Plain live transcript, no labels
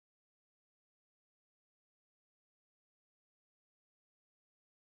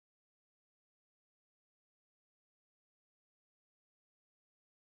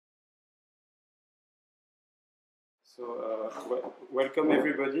Welcome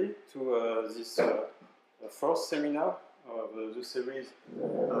everybody to this first seminar of the series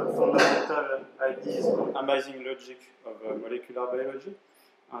Fundamental Ideas on Amazing Logic of Molecular Biology.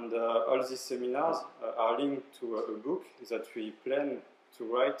 And all these seminars are linked to a book that we plan to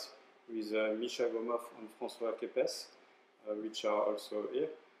write with Misha Gomov and François Kepes, which are also here.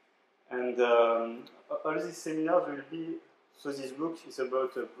 And all these seminars will be, so this book is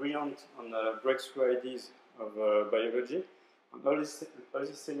about brilliant and breakthrough ideas of biology. And all these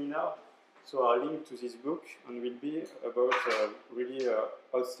seminars are linked to this book and will be about really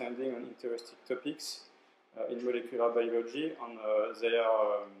outstanding and interesting topics in molecular biology, and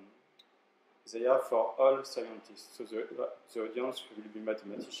they are for all scientists. So the audience will be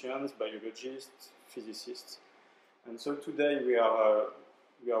mathematicians, biologists, physicists. And so today we are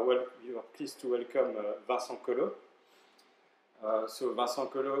pleased to welcome Vincent Colot. So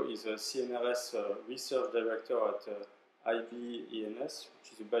Vincent Colot is a CNRS research director at IHES,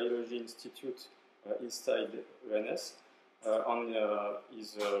 which is a biology institute inside ENS. And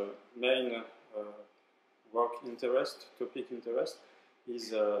his main topic interest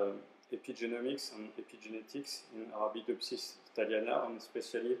is epigenomics and epigenetics in Arabidopsis thaliana, and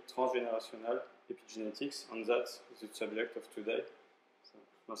especially transgenerational epigenetics, and that's the subject of today. So,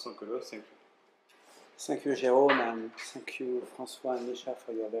 Vincent Colot, thank you. Thank you, Jérôme, and thank you, François and Misha,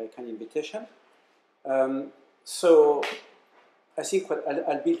 for your very kind invitation. So, I think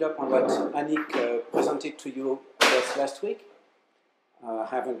I'll build up on what Annick presented to you last week. I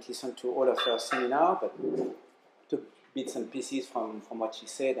haven't listened to all of her seminar, but took bits and pieces from what she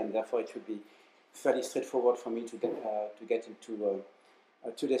said, and therefore it will be fairly straightforward for me to get into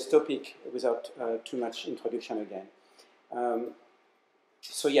today's topic without too much introduction again.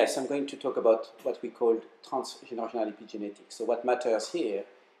 So yes, I'm going to talk about what we call transgenerational epigenetics. So what matters here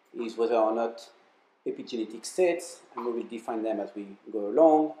is whether or not epigenetic states, and we will define them as we go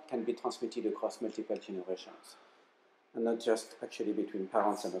along, can be transmitted across multiple generations. And not just actually between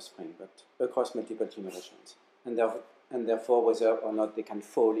parents and offspring, but across multiple generations. And therefore whether or not they can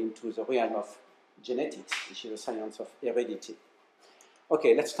fall into the realm of genetics, which is the science of heredity.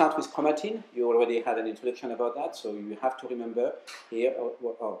 Okay, let's start with chromatin. You already had an introduction about that, so you have to remember here, or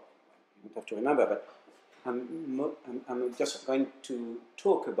you don't have to remember, but I'm just going to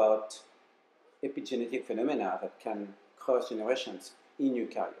talk about epigenetic phenomena that can cross generations in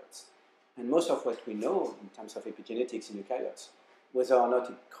eukaryotes. And most of what we know in terms of epigenetics in eukaryotes, whether or not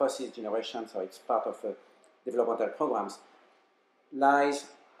it crosses generations or it's part of developmental programs, lies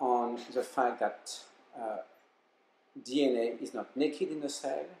on the fact that DNA is not naked in the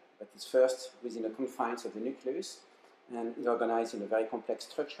cell, but it's first within the confines of the nucleus and is organized in a very complex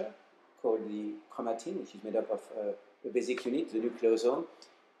structure called the chromatin, which is made up of a basic unit, the nucleosome.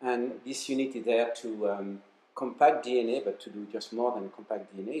 And this unit is there to compact DNA, but to do just more than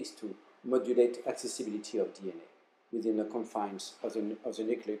compact DNA, is to modulate accessibility of DNA within the confines of the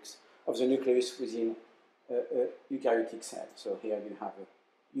nucleus within a eukaryotic cell. So here you have a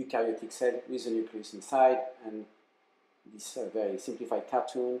eukaryotic cell with the nucleus inside, and this very simplified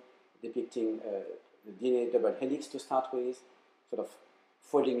cartoon depicting the DNA double helix to start with, sort of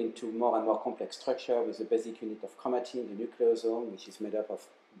folding into more and more complex structure with the basic unit of chromatin, the nucleosome, which is made up of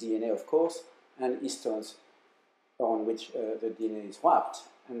DNA, of course, and histones on which the DNA is wrapped,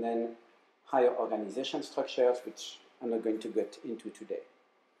 and then higher organization structures, which I'm not going to get into today.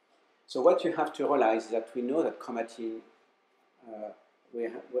 So what you have to realize is that we know that chromatin,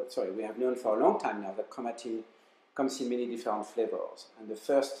 we have known for a long time now that chromatin comes in many different flavors. And the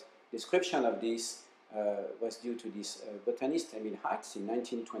first description of this was due to this botanist, Emil Heitz, in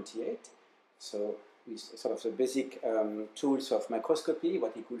 1928. So with sort of the basic tools of microscopy,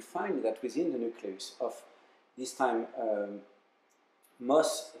 what he could find is that within the nucleus of this time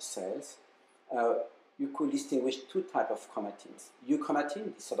mouse cells, you could distinguish two types of chromatins.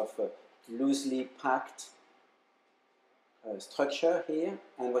 Euchromatin, this sort of loosely packed structure here,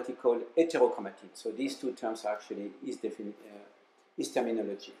 and what he called heterochromatin. So these two terms are actually his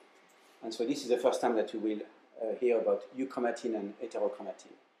terminology. And so this is the first time that you will hear about euchromatin and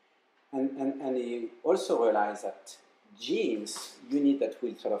heterochromatin. And he also realized that genes, units that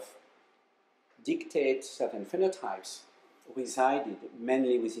will sort of dictate certain phenotypes, resided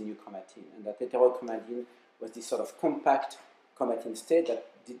mainly within euchromatin, and that heterochromatin was this sort of compact chromatin state that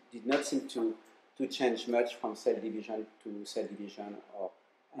did not seem to change much from cell division to cell division,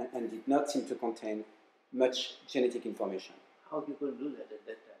 and did not seem to contain much genetic information. How people do that at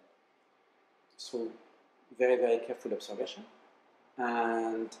that time? So very, very careful observation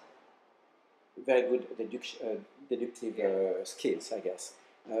and very good deductive skills, I guess.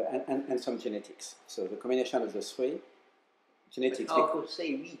 and some genetics. So the combination of the three, genetics. But how could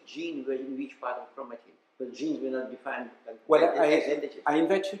say which gene were in which part of chromatin? Because genes were not defined Well, as entities. I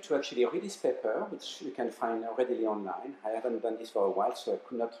invite you to actually read this paper, which you can find readily online. I haven't done this for a while, so I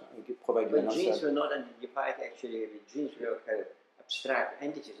could not provide you an But answer. genes were not identified actually. Genes were kind of abstract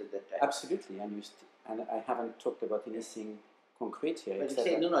entities at that time. Absolutely, and I haven't talked about anything concrete here. But you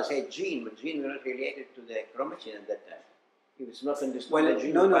say, no, say gene, but genes were not related to the chromatin at that time. It was not understood.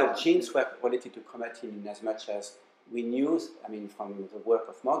 Well, genes were related to chromatin in as much as we knew, from the work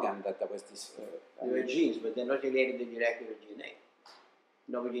of Morgan, that there was this... There were genes, but they're not related directly to DNA.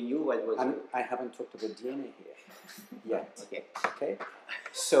 Nobody knew what was... I haven't talked about DNA here yet. Okay.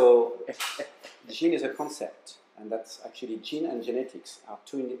 So, gene is a concept, and that's actually gene and genetics are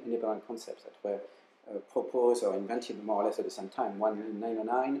two independent concepts that were proposed or invented more or less at the same time, one in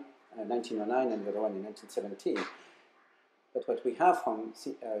 1909 and the other one in 1917. But what we have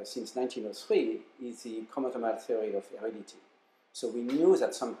since 1903 is the chromosomal theory of heredity. So we knew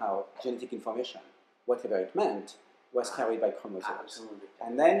that somehow genetic information, whatever it meant, was carried by chromosomes.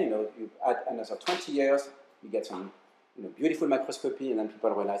 And then, you add another 20 years, you get some beautiful microscopy, and then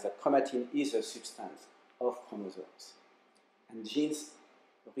people realize that chromatin is a substance of chromosomes. And genes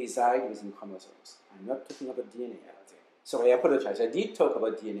reside within chromosomes. I'm not talking about DNA here. Sorry, I apologize. I did talk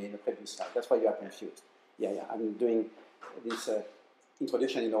about DNA in the previous slide. That's why you are confused. Yeah, I'm doing this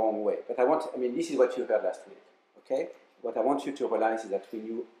introduction in the wrong way. But this is what you heard last week, okay? What I want you to realize is that we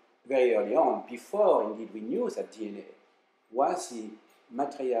knew very early on, before indeed we knew that DNA was the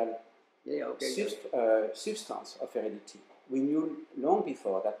material substance of heredity. We knew long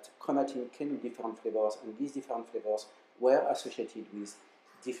before that chromatin came in different flavors, and these different flavors were associated with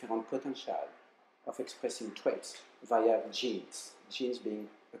different potential of expressing traits via genes. Genes being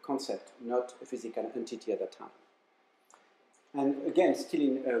a concept, not a physical entity at the time. And again,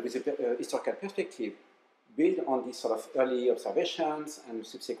 still with a historical perspective, built on these sort of early observations and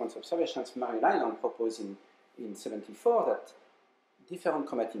subsequent observations, Marie-Lyon proposed in 1974 that different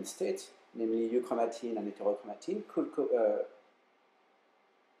chromatin states, namely euchromatin and heterochromatin, could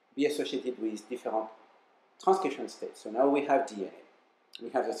be associated with different transcription states. So now we have DNA. We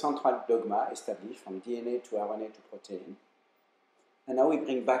have the central dogma established from DNA to RNA to protein. And now we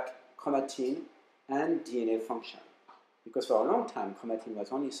bring back chromatin and DNA function. Because for a long time, chromatin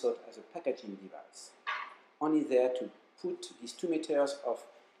was only thought as a packaging device, only there to put these 2 meters of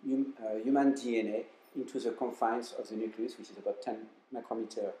human DNA into the confines of the nucleus, which is about 10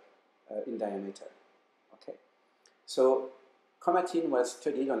 micrometer in diameter. Okay, so chromatin was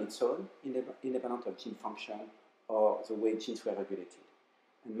studied on its own, independent of gene function or the way genes were regulated.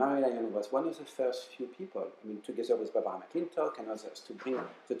 And Marie-Lyon was one of the first few people, together with Barbara McClintock and others, to bring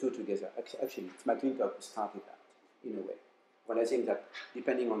the two together. Actually, it's McClintock who started that, in a way, realizing that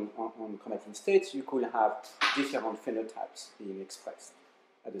depending on chromatin states, you could have different phenotypes being expressed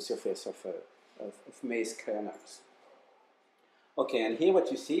at the surface of maize kernels. Okay, and here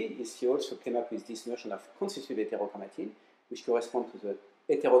what you see is he also came up with this notion of constitutive heterochromatin, which corresponds to the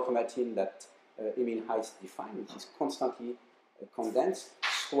heterochromatin that Emil Heiss defined, which is constantly condensed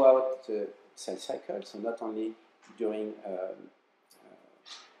throughout the cell cycle, so not only during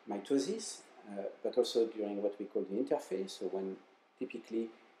mitosis, but also during what we call the interphase, so when typically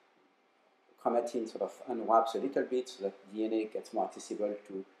chromatin sort of unwraps a little bit so that DNA gets more accessible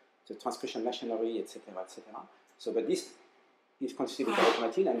to the transcription machinery, etc., etc. So, but this is constituted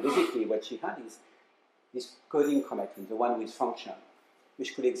heterochromatin, and basically what she had is this coding chromatin, the one with function,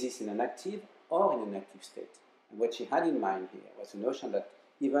 which could exist in an active or in an inactive state. And what she had in mind here was the notion that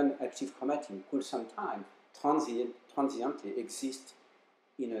even active chromatin could sometimes transiently exist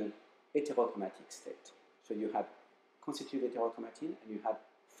in a heterochromatic state. So you had constitutive heterochromatin and you had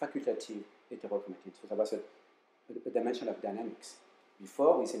facultative heterochromatin. So there was a dimension of dynamics.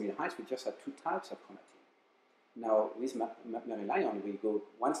 Before, with Emil Heiss, we just had 2 types of chromatin. Now, with Marie-Lyon, we go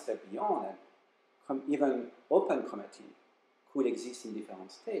one step beyond, and even open chromatin could exist in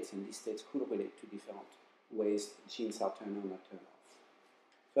different states, and these states could relate to different ways genes are turned on or turned off.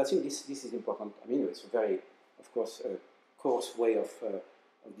 So I think this is important. It's a very, of course, coarse way of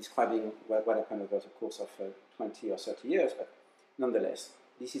describing what happened over the course of 20 or 30 years, but nonetheless,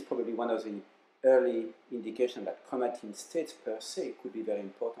 this is probably one of the early indications that chromatin states per se could be very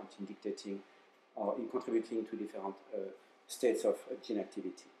important in dictating or in contributing to different states of gene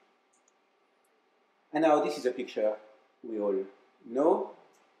activity. And now this is a picture we all know.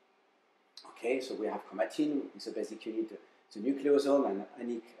 Okay, so we have chromatin with the basic unit, the nucleosome, and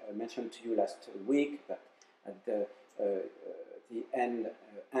Annick mentioned to you last week that at the end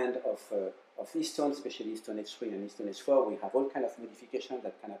of of histones, especially histone H3 and histone H4. We have all kinds of modifications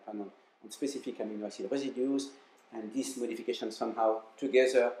that can happen on specific amino acid residues, and these modifications somehow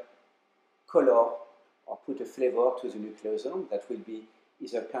together color or put a flavor to the nucleosome that will be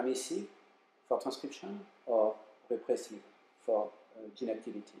either permissive for transcription or repressive for gene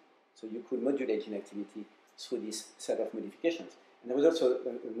activity. So you could modulate gene activity through this set of modifications. And there was also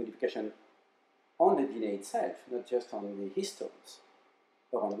a modification on the DNA itself, not just on the histones,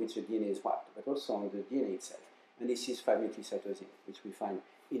 or on which the DNA is wrapped, but also on the DNA itself. And this is 5-methylcytosine, which we find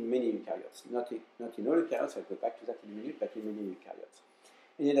in many eukaryotes. Not in all eukaryotes, I'll go back to that in a minute, but in many eukaryotes.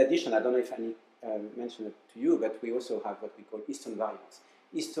 And in addition, I don't know if I mentioned it to you, but we also have what we call histone variants.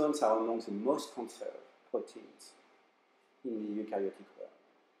 Histones are among the most conserved proteins in the eukaryotic world.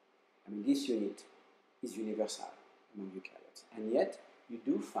 I mean, this unit is universal among eukaryotes. And yet, you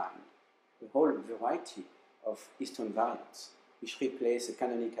do find a whole variety of histone variants, which replace the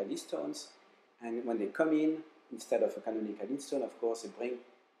canonical histones. And when they come in, instead of a canonical histone, of course, they bring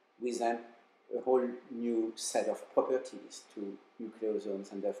with them a whole new set of properties to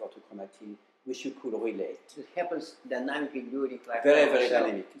nucleosomes and therefore to chromatin, which you could relate. It happens dynamically during life. Very, very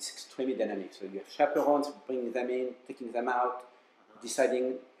dynamic. It's extremely dynamic. So you have chaperones bringing them in, taking them out,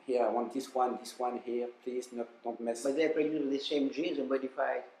 deciding, here, I want this one here, please, don't mess. But they're produced with the same genes and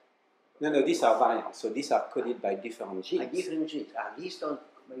modified? No, these are variants. So these are coded by different genes. Different genes. These don't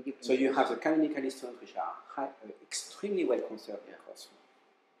by different So you genes. have the canonical histones, which are extremely well conserved across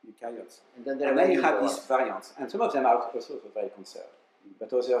eukaryotes. And then you have these variants. And some of them are also very conserved.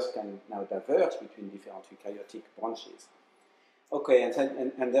 But others can now diverge between different eukaryotic branches. Okay,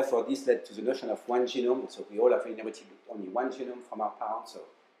 and therefore this led to the notion of one genome. So we all have inherited only one genome from our parents. So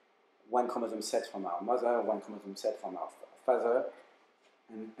one chromosome set from our mother, one chromosome set from our father.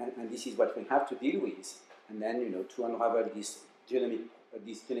 And this is what we have to deal with. And then, to unravel this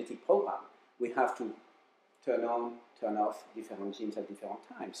genetic program, we have to turn on, turn off different genes at different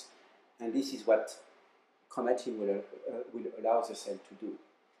times. And this is what chromatin will allow the cell to do.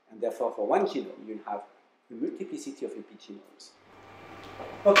 And therefore, for one genome, you'll have a multiplicity of epigenomes.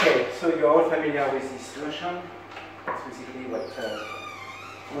 Okay, so you're all familiar with this notion. It's basically what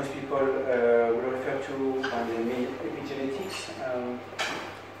most people will refer to when they mean epigenetics.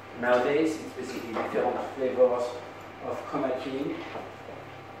 Nowadays, it's basically different flavors of chromatin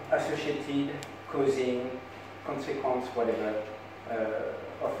associated, causing, consequence, whatever,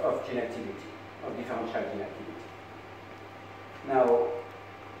 of gene activity, of differential gene activity. Now,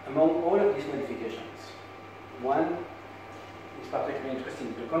 among all of these modifications, one is particularly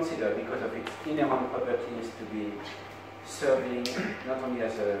interesting to consider because of its inherent properties to be serving not only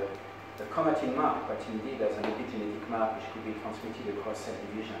as a chromatin mark, but indeed as an epigenetic mark which could be transmitted across cell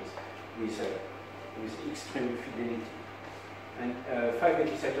divisions with extreme fidelity. And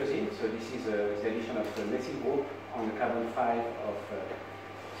 5-methylcytosine, so this is the addition of the methyl group on the carbon 5 of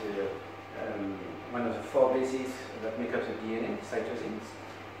one of the 4 bases that make up the DNA, cytosines.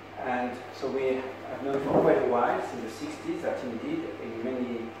 And so we have known for quite a while, since the 60s, that indeed in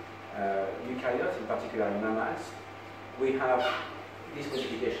many eukaryotes, in particular in mammals, we have this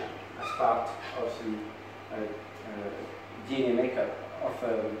modification as part of the DNA makeup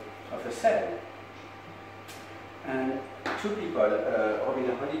of a cell. And two people,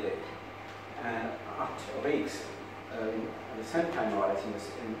 Robin Holliday and Art Riggs, at the same time, more or less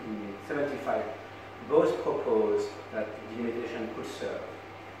in 75, both proposed that delimation could serve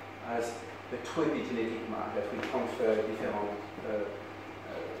as the true epigenetic mark that will confer different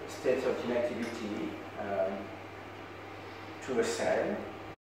states of gene activity to a cell,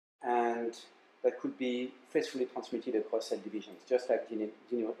 and that could be faithfully transmitted across cell divisions, just like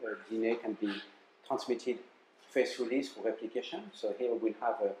DNA can be transmitted faithfully through replication. So here we'll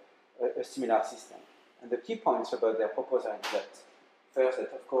have a similar system. And the key points about their proposal is that, first,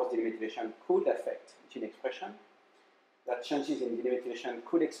 that of course delimethylation could affect gene expression, that changes in delimethylation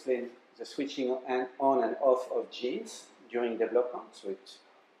could explain the switching on and off of genes during development, so it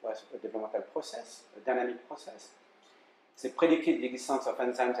was a developmental process, a dynamic process. They predicted the existence of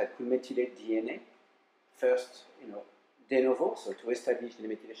enzymes that could methylate DNA, first, de novo, so to establish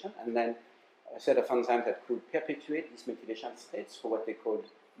delimethylation, and then a set of enzymes that could perpetuate this methylation state through what they called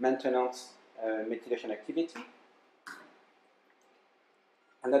maintenance methylation activity.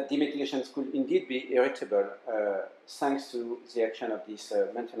 And that demethylations could indeed be heritable thanks to the action of these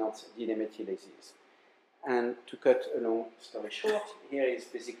maintenance DNA methylases. And to cut a long story short, here is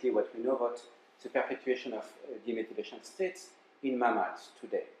basically what we know about the perpetuation of demethylation states in mammals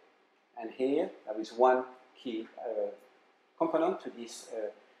today. And here there is one key component to this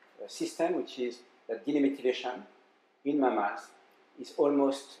system, which is that demethylation in mammals is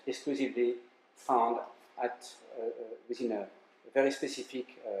almost exclusively found within a very specific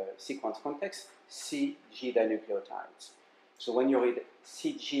sequence context, CG dinucleotides. So when you read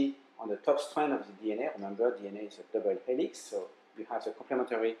CG on the top strand of the DNA, remember DNA is a double helix, so you have the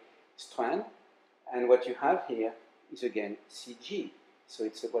complementary strand, and what you have here is again CG. So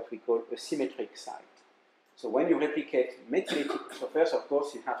it's what we call a symmetric site. So when you replicate methylated, so first of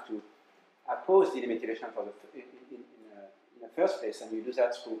course you have to oppose the methylation in the first place, and you do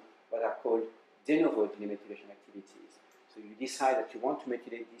that through what are called de novo demethylation activities. So you decide that you want to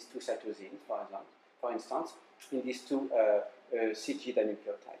methylate these two cytosines, for instance, in these two CG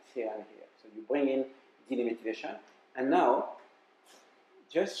dinucleotides, here and here. So you bring in demethylation, and now,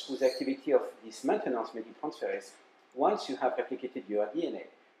 just through the activity of this maintenance methyltransferase, once you have replicated your DNA,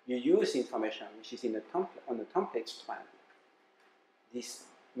 you use information which is on the template strand, this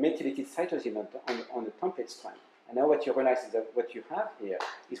methylated cytosine on the template strand. And now what you realize is that what you have here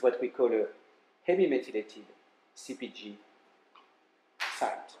is what we call a heavy methylated CpG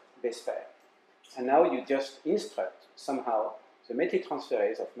site, base pair. And now you just instruct somehow the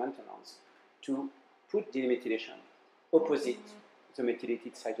methyltransferase of maintenance to put demethylation opposite the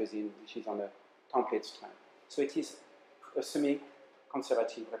methylated cytosine which is on the template strand. So it is a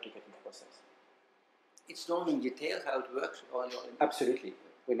semi-conservative replicative process. It's known in detail how it works? Absolutely.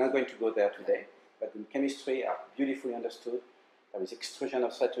 We're not going to go there today, but in chemistry are beautifully understood. There is extrusion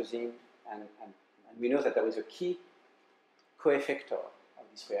of cytosine, and we know that there is a key coeffector of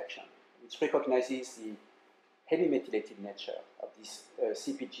this reaction, which recognizes the heavy methylated nature of this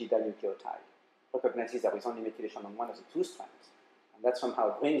CpG dinucleotide, recognizes there is only methylation on one of the two strands, and that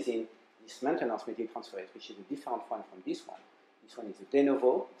somehow brings in this maintenance methyltransferase, which is a different one from this one. This one is a de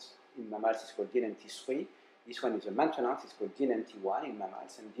novo, in mammals it's called DNMT3. This one is a maintenance, it's called DNMT1 in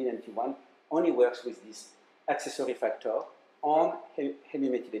mammals, and DNMT1 only works with this accessory factor on heavy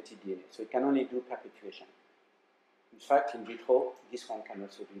methylated DNA, so it can only do perpetuation. In fact, in vitro, this one can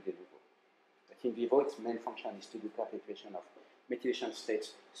also do de novo. But in vivo, its main function is to do perpetuation of methylation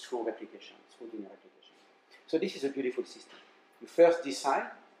states through replication, through DNA replication. So this is a beautiful system. You first decide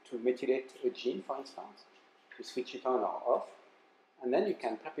to methylate a gene, for instance, to switch it on or off, and then you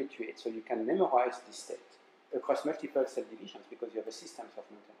can perpetuate, so you can memorize this state across multiple cell divisions because you have a system of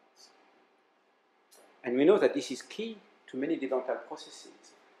maintenance. And we know that this is key to many developmental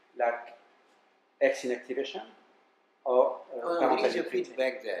processes, like X inactivation or there is a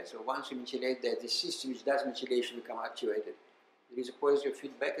feedback there. So once you methylate that, the system which does methylation become actuated. There is a positive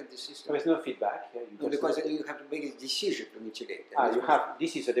feedback at the system. There is no feedback. Yeah, because you have to make a decision to methylate.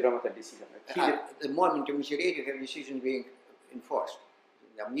 This is a developmental decision. The moment you methylate, you have decision being enforced.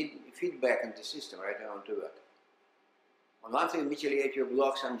 There need feedback in the system right around to work. On one thing, you methylate, you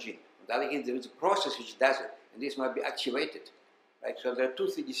block some gene. On the other hand, there is a process which does it, and this must be actuated. Right? So there are two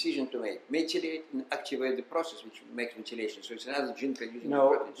decisions to make: methylate and activate the process which makes methylation. So it's another gene producing.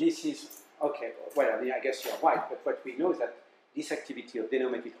 No, this is okay. Well, I guess you're right, but what we know is that this activity of de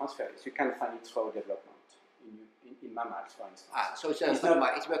novo methyltransferase, you can find it throughout development in mammals, for instance. So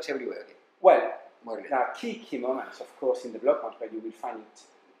it works everywhere. Okay. Well, there are key moments, of course, in development where you will find it,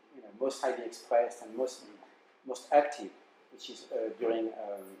 most highly expressed and most active, which is during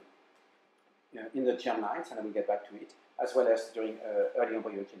in the germlines, and I will get back to it, as well as during early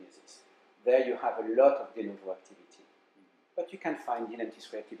embryogenesis. There you have a lot of de novo activity, but you can find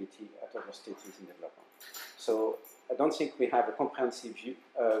DNMT3 activity at other stages in development. So I don't think we have a comprehensive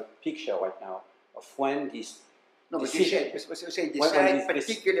picture right now of when this. No, but you say decide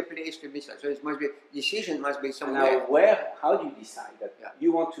particular place to methylate. So it must be decision must be somewhere. Now, how do you decide that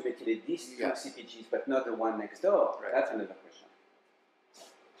you want to methylate these two CpGs, but not the one next door? Right. That's another question.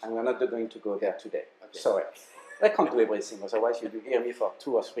 And we're not going to go there today. Okay. Sorry, I can't do everything. Otherwise, you will hear me for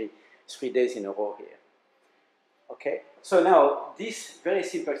 2 or 3 days in a row here. Okay. So now, this very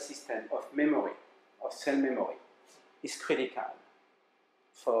simple system of memory, of cell memory, is critical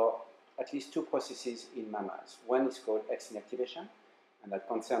for at least 2 processes in mammals. One is called X inactivation, and that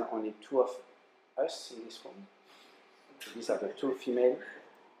concerns only 2 of us in this room. So these are the 2 female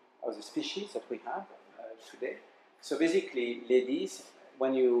of the species that we have today. So basically, ladies,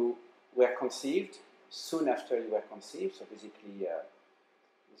 when you were conceived, soon after you were conceived, so basically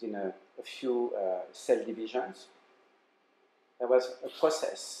within a few cell divisions, there was a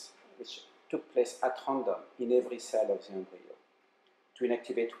process which took place at random in every cell of the embryo to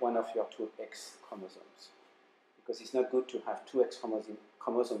inactivate one of your 2 X chromosomes. Because it's not good to have 2 X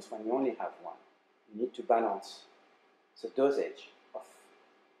chromosomes when you only have 1. You need to balance the dosage of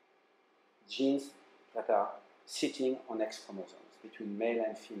genes that are sitting on X chromosomes between male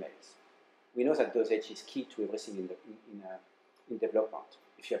and females. We know that dosage is key to everything in development.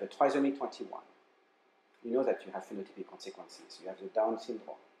 If you have a trisomy 21, you know that you have phenotypic consequences. You have the Down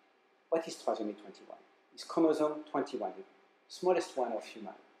syndrome. What is trisomy 21? It's chromosome 21, the smallest one of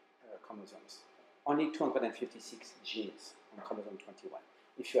human chromosomes. Only 256 genes on chromosome 21.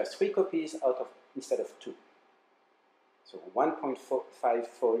 If you have 3 copies instead of 2, so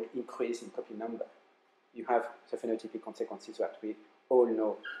 1.5-fold increase in copy number, you have the phenotypic consequences that we all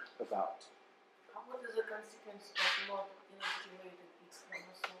know about. What is the consequence of not inactivated X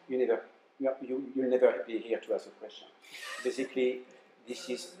chromosome? You'll never be here to ask a question. Basically, this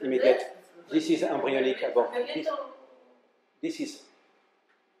is immediate. This is embryonic abortion. This is.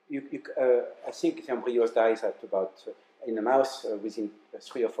 I think the embryo dies at about in a mouse within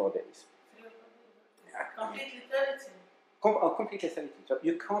 3 or 4 days. Complete lethality. Complete lethality. So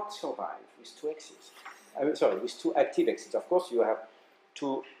you can't survive with 2 X's. With 2 active X's. Of course, you have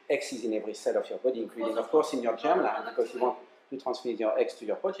 2 X's in every cell of your body, including, of course, in your germline, because you want to transmit your X to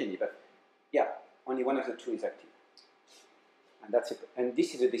your progeny. But yeah, only one of the 2 is active. And that's it. And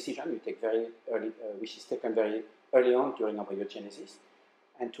this is a decision you take very early, which is taken very early on during embryogenesis,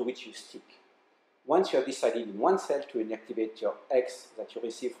 and to which you stick. Once you have decided in one cell to inactivate your X that you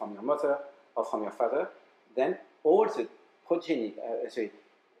receive from your mother or from your father, then all the progeny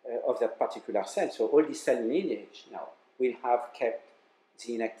of that particular cell, so all the cell lineage now, will have kept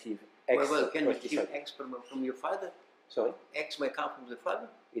the inactive X. Well, can you keep X from your father? Sorry? X may come from the father?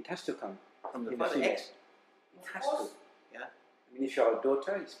 It has to come from the father, X? It has to. Yeah. I mean, if you're a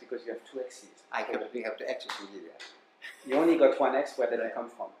daughter, it's because you have 2 X's. We have 2 X's in there. You only got 1 X, where did it come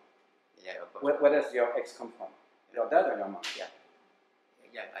from? Yeah, of course. Where does your X come from? Your dad or your mom? Yeah.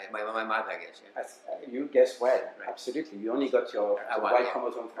 Yeah, my mother, I guess. Yeah. You guess well, right. Absolutely. You only got your Y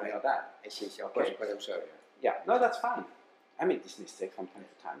chromosome from your dad. I see, of course, but I'm sorry. Yeah, no, that's fine. I make this mistake from time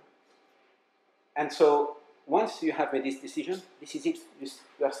to time. And so, once you have made this decision, this is it.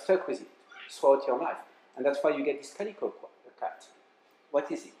 You are stuck with it throughout your life. And that's why you get this calico cat.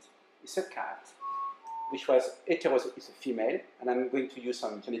 What is it? It's a cat which was heterozygous, it's a female, and I'm going to use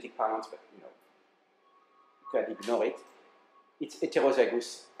some genetic parlance, but you can ignore it. It's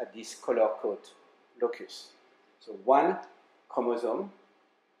heterozygous at this color code locus. So 1 chromosome,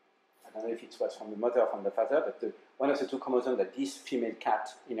 I don't know if it was from the mother or from the father, but one of the 2 chromosomes that this female cat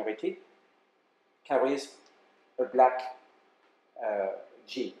inherited carries a black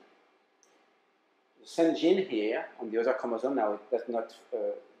gene. The same gene here on the other chromosome, now it does not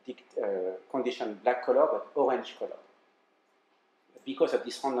condition black color, but orange color. Because of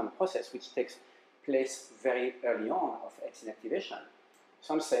this random process, which takes place very early on of X inactivation,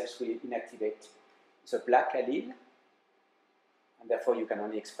 some cells will inactivate the black allele, and therefore you can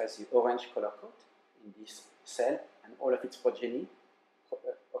only express the orange color code in this cell and all of its progeny,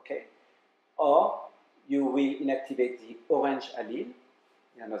 okay? Or you will inactivate the orange allele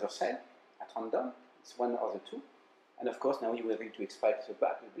in another cell at random, it's 1 or the 2, and of course now you are going to express the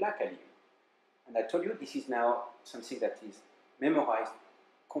black allele. And I told you this is now something that is memorized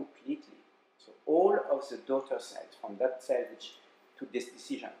completely. So all of the daughter cells from that cell which took this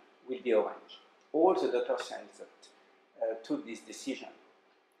decision will be orange. All the daughter cells that took this decision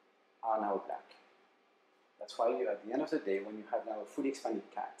are now black. That's why at the end of the day, when you have now a fully expanded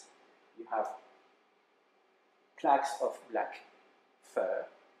cat, you have plaques of black fur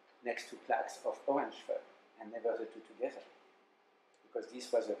next to plaques of orange fur, and never the 2 together. Because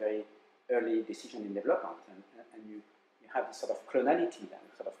this was a very early decision in development, and you have this sort of clonality then,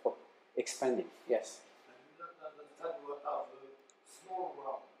 sort of expanding. Yes?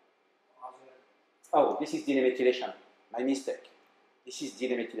 Oh, this is DNA methylation. My mistake. This is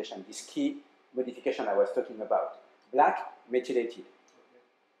DNA methylation, this key modification I was talking about. Black, methylated.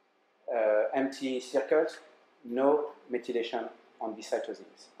 Empty circles, no methylation on these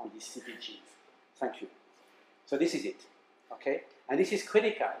cytosines, on these CPGs. Thank you. So this is it, okay? And this is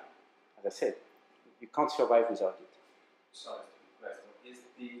critical. As I said, you can't survive without it. Sorry, question. Is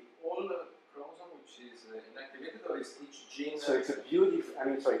the all chromosome which is inactivated, or is each gene? So it's a beautiful,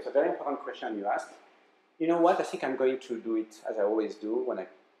 it's a very important question you asked. You know what, I think I'm going to do it as I always do when I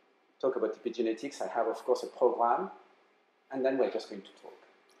talk about epigenetics. I have, of course, a program, and then we're just going to talk.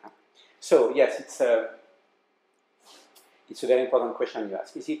 So yes, it's a very important question you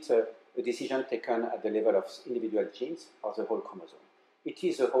ask. Is it a decision taken at the level of individual genes or the whole chromosome? It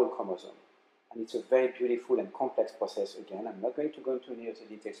is the whole chromosome, and it's a very beautiful and complex process again. I'm not going to go into any of the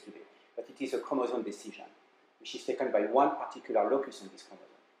details today, but it is a chromosome decision, which is taken by one particular locus on this chromosome.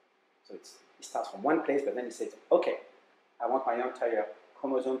 So it starts from one place, but then it says, okay, I want my entire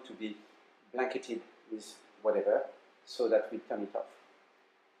chromosome to be blanketed with whatever, so that we turn it off.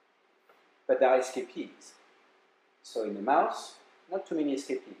 But there are escapees. So in a mouse, not too many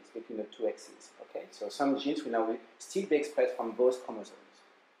escapees between the two axes. Okay, so some genes will now still be expressed from both chromosomes.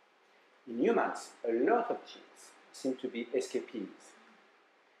 In humans, a lot of genes seem to be escapees.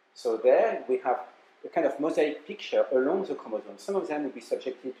 So there we have a kind of mosaic picture along the chromosomes. Some of them will be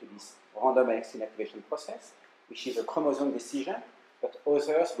subjected to this random X inactivation process, which is a chromosome decision, but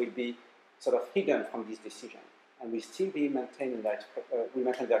others will be sort of hidden from this decision, and will still be maintain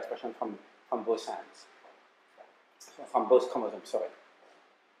their expression from both ends, from both chromosomes. Sorry.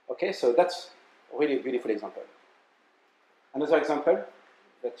 Okay, so that's a really beautiful example. Another example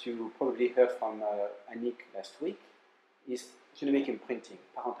that you probably heard from Anik last week is genomic imprinting,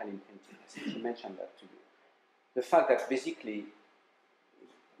 parental imprinting. I think she mentioned that to you. The fact that basically,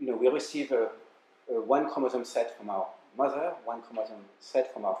 we receive one chromosome set from our mother, one chromosome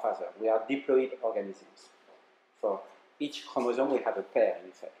set from our father. We are diploid organisms. For each chromosome, we have a pair, in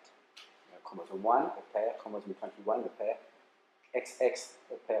effect. Chromosome 1, a pair, chromosome 21, a pair, XX,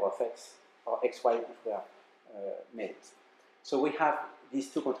 a pair of X, or XY if we are males. So we have these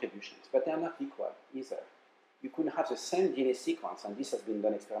two contributions, but they are not equal either. You could have the same DNA sequence, and this has been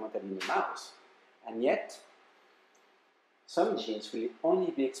done experimentally in the mouse, and yet some genes will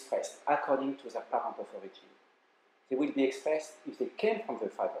only be expressed according to their parent of origin. They will be expressed if they came from the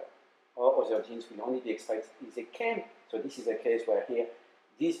father, or other genes will only be expressed if they came. So this is a case where here,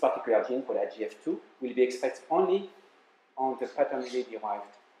 this particular gene called IGF2 will be expressed only on the paternally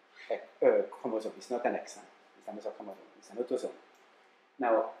derived chromosome. It's not an X, it's another chromosome, it's an autosome.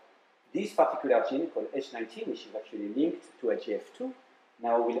 Now, this particular gene called H19, which is actually linked to IGF2,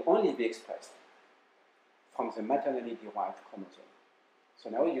 now will only be expressed from the maternally derived chromosome. So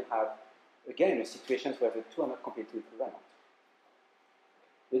now you have, again, a situation where the two are not completely equivalent.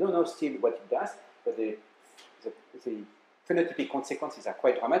 We don't know still what it does, but the phenotypic consequences are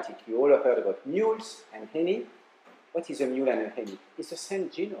quite dramatic. You all have heard about mules and henny. What is a mule and a henny? It's the same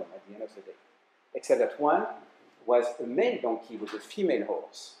genome at the end of the day, except that one was a male donkey with a female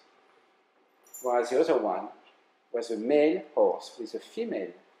horse, whereas the other one was a male horse with a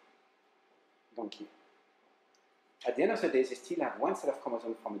female donkey. At the end of the day, they still have one set of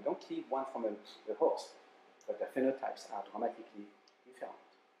chromosomes from a donkey, one from a horse, but the phenotypes are dramatically different.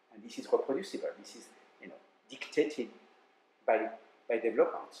 And this is reproducible. This is, dictated by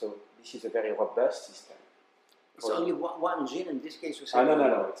development. So this is a very robust system. It's only one gene in this case.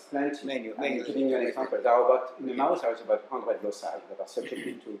 No. It's plenty. I'm giving you an example. There are about, in the mouse, there is about 100 loci that are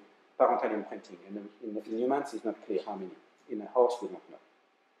subjected to parental imprinting. And in humans, it's not clear how many. In a horse, we don't know.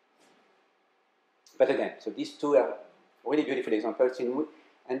 But again, so these two are really beautiful examples.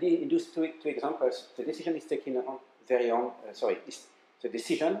 And in those two examples, the decision is taken on the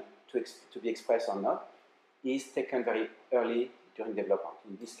decision to be expressed or not is taken very early during development.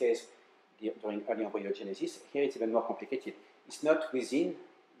 In this case, during early embryogenesis. Here it's even more complicated. It's not within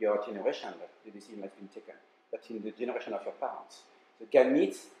your generation that the decision has been taken, but in the generation of your parents. The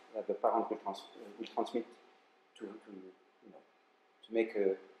gametes that the parent will transmit to make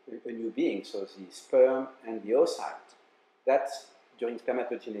a new being, so the sperm and the oocyte, that's during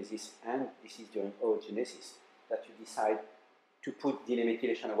spermatogenesis, and this is during oogenesis, that you decide to put DNA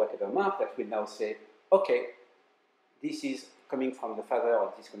methylation or whatever mark that will now say, okay, this is coming from the father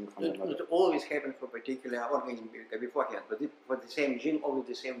or this is coming from the mother. It always happens for particular organism beforehand, but for the same gene, always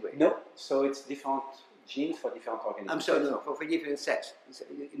the same way. No, so it's different genes for different organisms. I'm sorry, no, for different sex.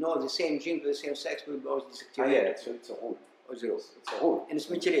 The same gene for the same sex will always disactivate. Yeah, so it's a rule. It's a rule. It's a rule. And it's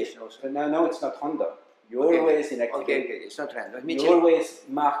methylation also. No, it's not random. You always inactivate. Okay, it's not random. You always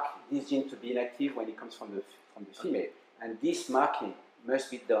mark this gene to be inactive when it comes from the female, and this marking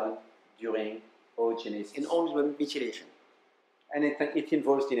must be done during oogenesis. And always with methylation. And it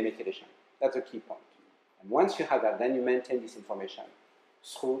involves DNA methylation. That's the key point. And once you have that, then you maintain this information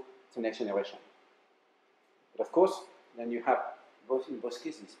through the next generation. But of course, then you have, in both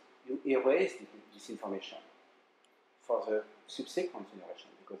cases, you erase this information for the subsequent generation,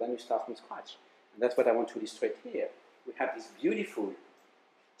 because then you start from scratch. And that's what I want to illustrate here. We have this beautiful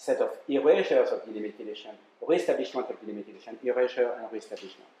set of erasures of DNA methylation, re-establishment of DNA methylation, erasure and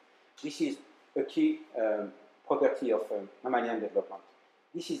re-establishment. This is a key property of mammalian development.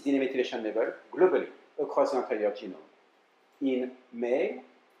 This is DNA methylation level globally across the entire genome, in male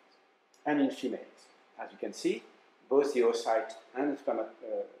and in females. As you can see, both the oocyte and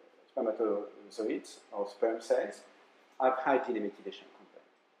spermatozoids or sperm cells have high DNA methylation content.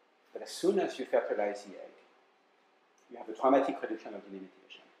 But as soon as you fertilize the egg, you have a dramatic reduction of DNA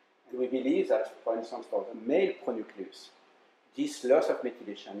methylation. And we believe that, for instance, for the male pronucleus, this loss of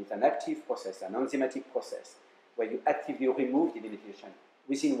methylation is an active process, an enzymatic process, where you actively remove DNA methylation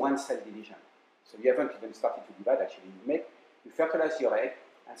within one cell division. So you haven't even started to divide, actually. You fertilize your egg,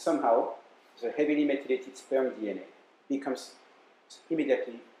 and somehow the heavily methylated sperm DNA becomes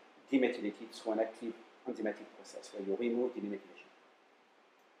immediately demethylated through an active enzymatic process where you remove the demethylation.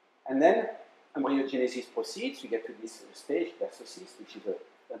 And then embryogenesis proceeds. You get to this stage, blastocyst, which is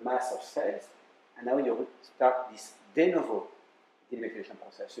a mass of cells, and now you start this de novo demethylation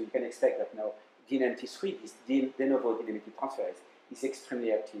process. So you can expect that now DNMT3, this de novo demethyl transferase, is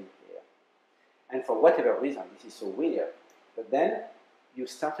extremely active here. And for whatever reason, this is so weird, but then you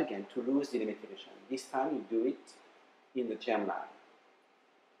start again to lose the demethylation. This time you do it in the germline.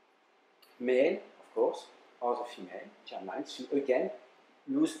 Male, of course, or the female, germlines, you again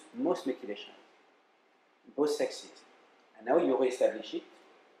lose most methylation, both sexes. And now you reestablish it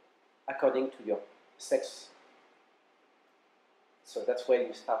according to your sex. So that's where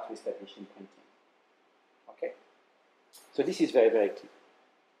you start to establish imprinting. Okay? So this is very, very key.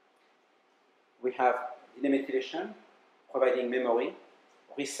 We have demethylation providing memory,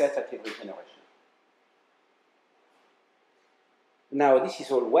 reset at every generation. Now, this is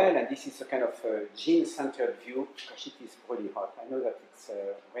all well, and this is a kind of gene-centered view. Gosh, it is really hot. I know that it's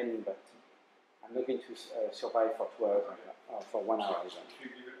raining, but I'm not going to survive for 2 hours, for 1 hour even.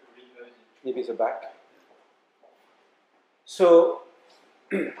 Maybe the back. So,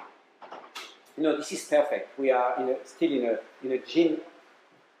 this is perfect. We are still in a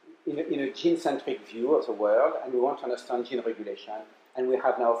gene-centric view of the world, and we want to understand gene regulation. And we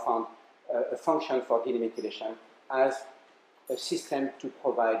have now found a function for demethylation as a system to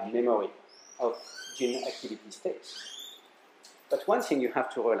provide memory of gene activity states. But one thing you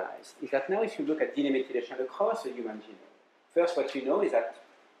have to realize is that now if you look at demethylation across the human genome, first what you know is that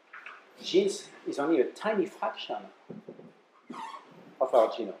genes is only a tiny fraction of our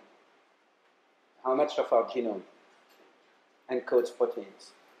genome. How much of our genome encodes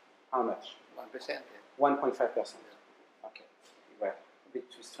proteins? How much? 1%. Yeah. 1.5%. Okay, well, a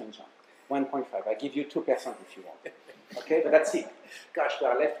bit too stringent. 1.5. I give you 2% if you want. Okay, but that's it. Gosh, we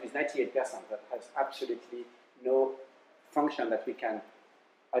are left with 98% that has absolutely no function that we can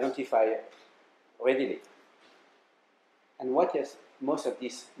identify readily. And what is most of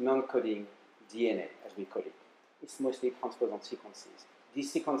this non-coding DNA, as we call it? It's mostly transposon sequences.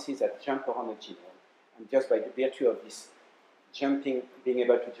 These sequences that jump around the genome, and just by the virtue of this jumping, being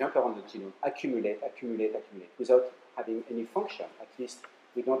able to jump around the genome, accumulate, without having any function. At least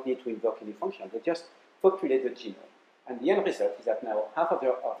we don't need to invoke any function. They just populate the genome. And the end result is that now half of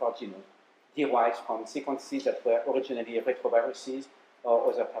our genome derives from sequences that were originally retroviruses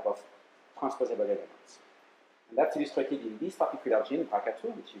or other type of transposable elements. And that's illustrated in this particular gene,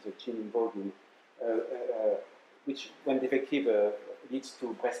 BRCA2, which is a gene involved in, which, when defective, leads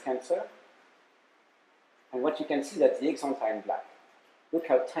to breast cancer. And what you can see is that the exons are in black. Look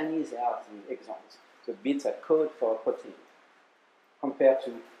how tiny they are, the exons, the bits that code for a protein, compared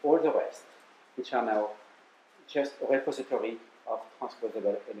to all the rest, which are now just a repository of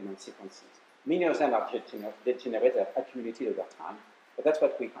transposable element sequences. Many of them are degenerate, they're accumulated over time, but that's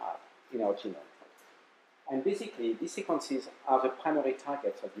what we have in our genome. And basically, these sequences are the primary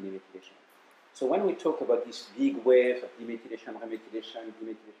targets of demethylation. So when we talk about these big waves of demethylation, remethylation,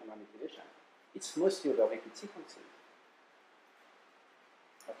 it's mostly over repeat sequences.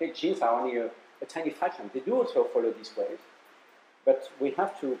 Okay, genes are only a tiny fraction. They do also follow these waves, but we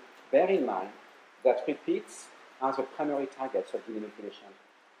have to bear in mind that repeats are the primary targets of demethylation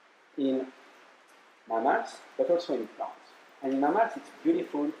in mammals, but also in plants. And in mammals, it's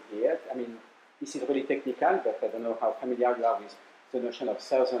beautiful here. I mean, this is really technical, but I don't know how familiar you are with the notion of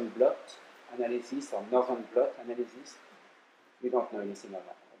southern blot analysis or northern blot analysis. We don't know anything about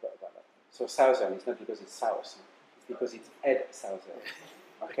that. So southern is not because it's south, it's because it's head southern.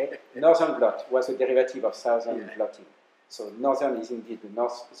 Okay? Northern blot was a derivative of southern blotting. So northern is indeed the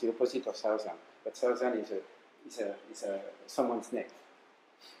north, is the opposite of southern, but southern is someone's name.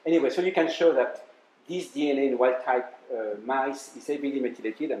 Anyway, so you can show that this DNA in wild-type mice is heavily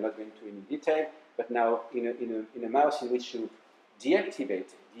methylated. I'm not going to in detail, but now in a mouse in which you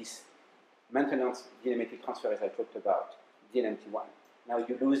deactivate this maintenance DNA transferase I talked about, DNMT1, now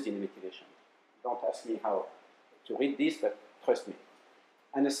you lose demethylation. Don't ask me how to read this, but trust me.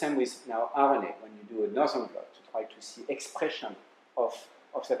 And the same with now RNA, when you do a northern blot to try to see expression of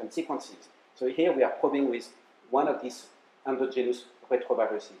certain sequences. So here we are probing with one of these endogenous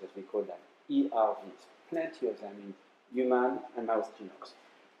retroviruses, as we call them, ERVs. Plenty of them in human and mouse genomes.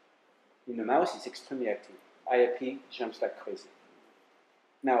 In the mouse, it's extremely active. IAP jumps like crazy.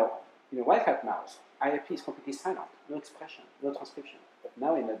 Now, in a wild-type mouse, IAP is completely silent, no expression, no transcription. But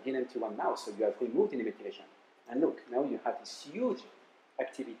now in a DNMT1 mouse, so you have removed the demethylation. And look, now you have this huge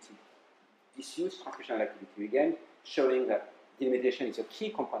activity this huge transcriptional activity, again, showing that delimitation is a key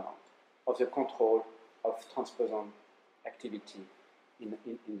component of the control of transposon activity in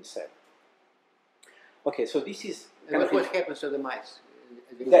the cell. Okay, so this is... And what happens to the mice?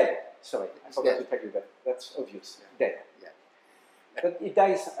 Dead. Sorry, I forgot dead. to tell you that. That's obvious. Yeah. Dead. Yeah. But it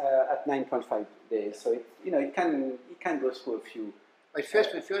dies at 9.5 days, so it can go through a few. But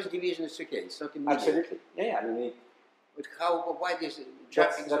first division is okay. It's not immediate. Absolutely. Yeah. I mean, But why this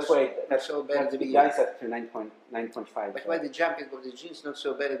that's jumping why that's so bad at the it beginning? dies at 9.5. But why the jumping of the genes not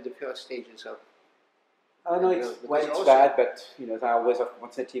so bad at the first stages of? Oh no, Because it's also- bad, but there are ways of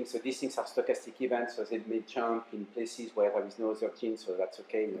compensating. So these things are stochastic events, so they may jump in places where there is no other gene, so that's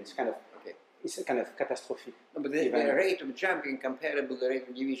okay. It's kind of Okay. it's a kind of catastrophic. No, but the event. rate of jumping comparable to the rate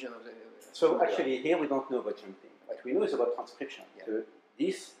of division of the. So actually, here we don't know about jumping. What we know is about transcription. Yeah. So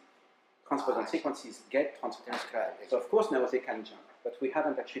these transposon sequences get transcribed. Transcribed, So of course now they can jump, but we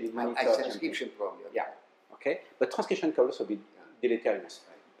haven't actually monitored jumping. transcription problem. Yeah. Okay. But transcription can also be deleterious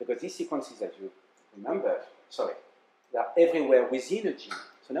because these sequences, as you remember, they are everywhere within a gene.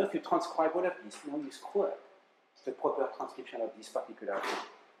 So now if you transcribe all of this, now you screw up the proper transcription of this particular gene.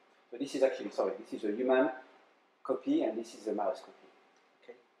 So this is actually, this is a human copy and this is a mouse copy.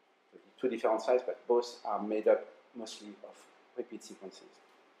 Okay? So two different sizes, but both are made up mostly of repeat sequences.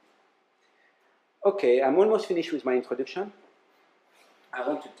 Okay, I'm almost finished with my introduction. I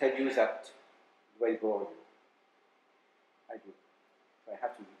want to tell you that, do I bore you? I do. So I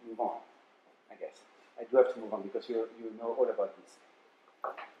have to move on, I guess. I do have to move on because you know all about this.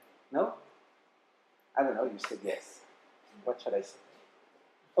 No? I don't know, you said yes. What shall I say?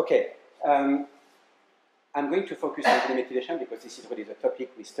 Okay, I'm going to focus on delimitation because this is really the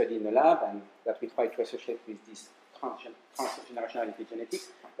topic we study in the lab and that we try to associate with this transgenerational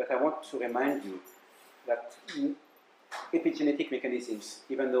epigenetics. But I want to remind you that epigenetic mechanisms,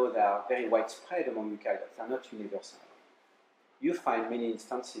 even though they are very widespread among eukaryotes, are not universal. You find many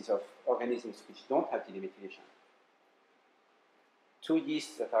instances of organisms which don't have delimitation. Two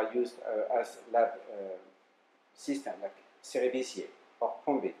yeasts that are used as lab systems, like série or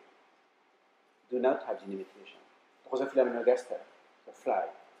Pombe, do not have delimitation. Drosophila melanogaster, the fly,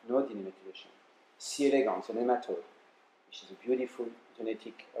 no delimitation. C. elegans, the nematode, which is a beautiful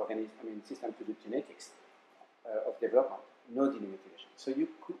genetic system to do genetics of development, no delimitation. So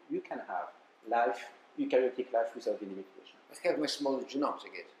you can have life, eukaryotic life without delimitation. But have much smaller genomes, I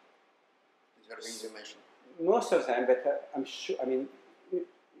guess. These organisms you mentioned. Most of them, but I'm sure,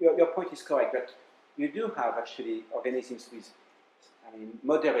 your point is correct, but you do have actually organisms with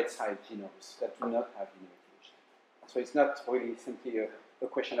moderate-sized genomes that do not have delimitation. So it's not really simply a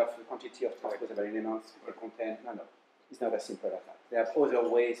question of the quantity of transposable elements they contain. No. It's not as simple as that. They have other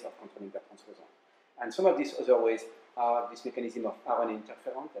ways of controlling that transposon. And some of these other ways are this mechanism of RNA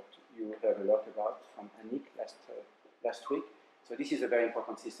interference that you heard a lot about from Annick last week. So this is a very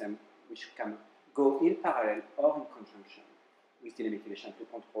important system which can go in parallel or in conjunction with delimitation to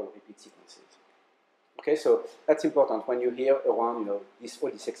control repeat sequences. Okay, so that's important when you hear around, all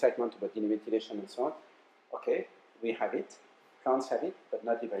this excitement about delimitation and so on. Okay, we have it, plants have it, but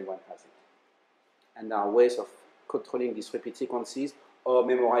not everyone has it. And there are ways of controlling these repeat sequences or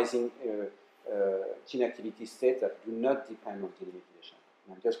memorizing gene activity states that do not depend on delimitation.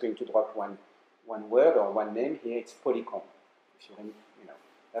 I'm just going to drop one word or one name here. It's polycomb. If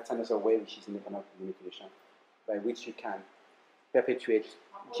that's another way which is independent of delimitation, by which you can perpetuate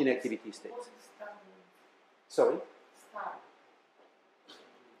gene activity states. What is star? Sorry? Star.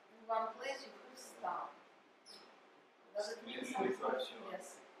 In one place you put star. Does it mean something?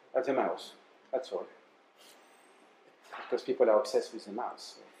 Yes. That's a mouse. That's all. Because people are obsessed with the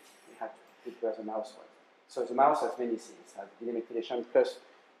mouse. So we had to put where the mouse was. So the mouse has many things. Has delimitation plus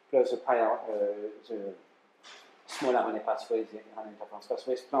the small RNA pathways, the RNA interference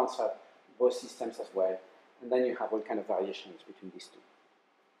pathways. Plants have both systems as well. And then you have all kind of variations between these two.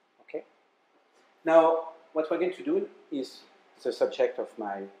 Okay? Now, what we're going to do is the subject of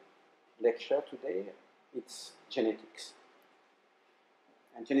my lecture today. It's genetics.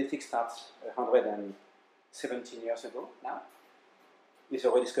 And genetics starts 117 years ago now with the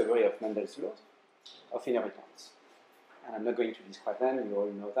rediscovery of Mendel's laws of inheritance. And I'm not going to describe them, you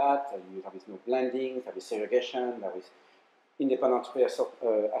all know that. There is no blending, there is segregation, there is independent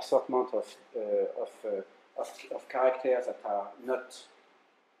assortment of characters that are not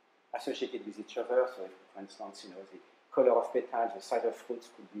associated with each other. So, for instance, the color of petals, the size of fruits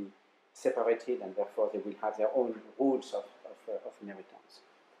could be separated, and therefore they will have their own rules of inheritance.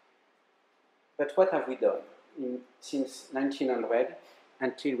 But what have we done since 1900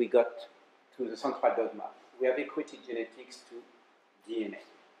 until we got to the central dogma? We have equated genetics to DNA.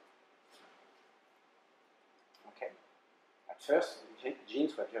 first,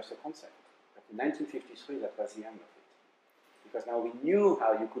 genes were just a concept. But in 1953, that was the end of it. Because now we knew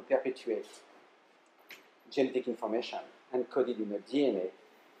how you could perpetuate genetic information encoded in the DNA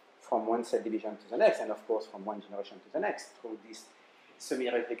from one cell division to the next, and of course from one generation to the next, through this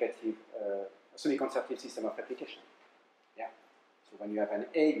semi-replicative, semi-conservative system of replication. Yeah. So when you have an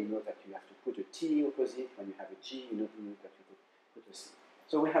A, you know that you have to put a T opposite. When you have a G, you know that you put a C.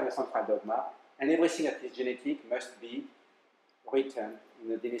 So we have a central dogma, and everything that is genetic must be written in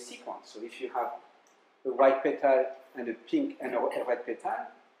the DNA sequence. So if you have a white petal and a pink and a red petal,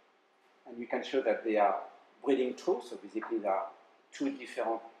 and you can show that they are breeding true, so basically there are two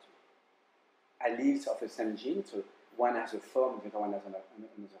different alleles of the same gene, so one has a form, the other one has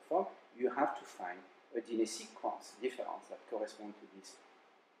another form, you have to find a DNA sequence difference that corresponds to these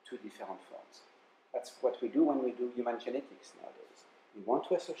two different forms. That's what we do when we do human genetics nowadays. We want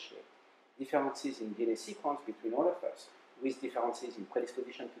to associate differences in DNA sequence between all of us with differences in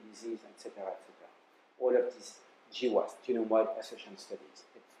predisposition to disease, etc., etc. All of these GWAS, genome-wide association studies.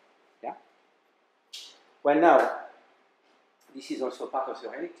 Yeah? Well, now, this is also part of the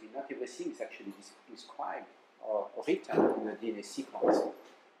reality. Not everything is actually described or written in the DNA sequence.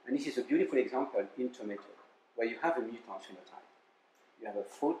 And this is a beautiful example in tomato, where you have a mutant phenotype. You have a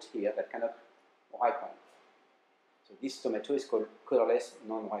fruit here that cannot ripen. So this tomato is called colorless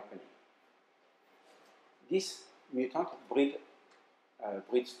non-ripening. This mutant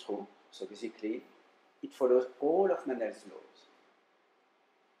breeds true. So basically, it follows all of Mendel's laws.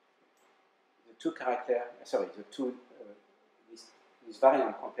 This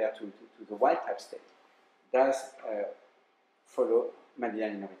variant compared to the wild type state does follow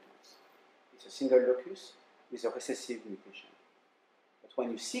Mendelian inheritance. It's a single locus with a recessive mutation. But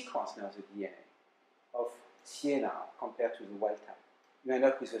when you sequence now the DNA of sienna compared to the wild type, you end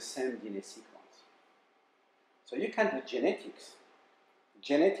up with the same DNA sequence. So you can do genetics.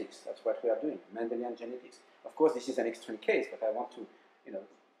 Genetics, that's what we are doing, Mendelian genetics. Of course, this is an extreme case, but I want to,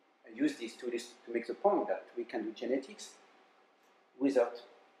 use this to make the point that we can do genetics without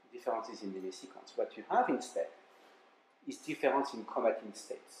differences in DNA sequence. What you have instead is difference in chromatin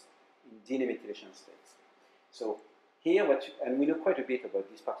states, in DNA methylation states. So here, and we know quite a bit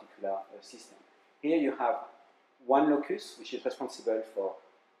about this particular system. Here you have one locus, which is responsible for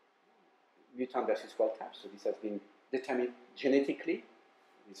mutant versus wild type. So this has been determined genetically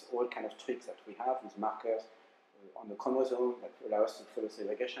with all kind of tricks that we have with markers on the chromosome that allow us to follow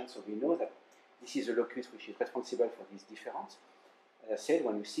segregation. So we know that this is a locus which is responsible for this difference. As I said,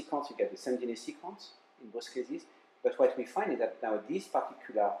 when you sequence, you get the same DNA sequence in both cases. But what we find is that now this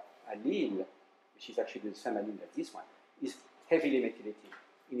particular allele, which is actually the same allele as this one, is heavily methylated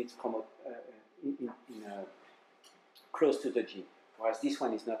in its close to the gene, whereas this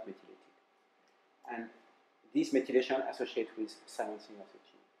one is not methylated. And this methylation associates with silencing of the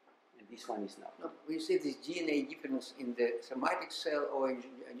gene, and this one is not. No, we see this DNA difference in the somatic cell or in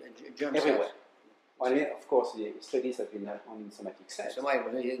germ Everywhere. cells? Well, yeah, of course, the studies have been done only in somatic cells. So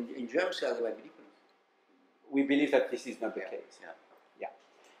in germ cells, it might be different. We believe that this is not the case. Yeah.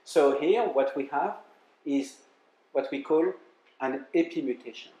 So here, what we have is what we call an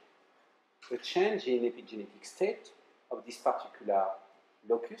epimutation, a change in epigenetic state of this particular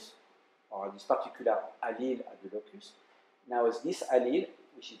locus, or this particular allele at the locus. Now, this allele,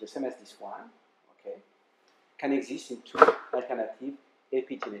 which is the same as this one, okay, can exist in two alternative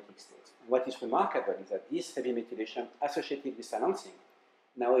epigenetic states. And what is remarkable is that this heavy methylation associated with silencing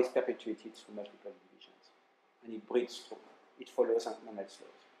now is perpetuated through multiple divisions. And it breeds through. It follows Mendel's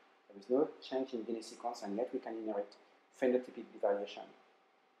laws. There is no change in DNA sequence, and yet we can inherit phenotypic variation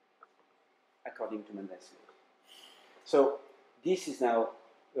according to Mendel's laws. So this is now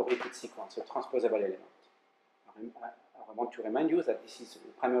a repeat sequence, a transposable element. I want to remind you that this is the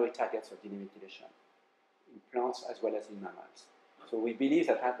primary targets of DNA methylation in plants as well as in mammals. So we believe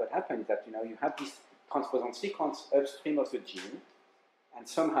that what happens is that you have this transposon sequence upstream of the gene, and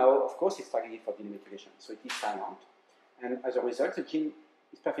somehow, of course, it's targeted for DNA methylation, so it is silent. And as a result, the gene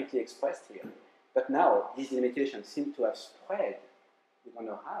is perfectly expressed here. But now, this DNA methylation seems to have spread, we don't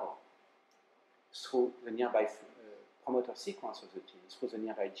know how, through the nearby promoter sequence of the gene, through the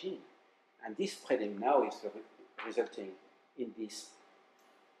nearby gene. And this spreading now is resulting in this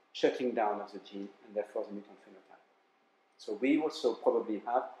shutting down of the gene, and therefore the mutant phenotype. So we also probably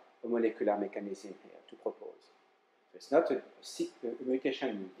have a molecular mechanism here to propose. So it's not a mutation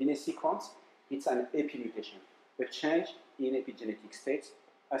in DNA sequence, it's an epimutation, a change in epigenetic states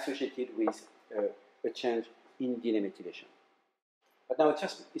associated with a change in DNA methylation. But now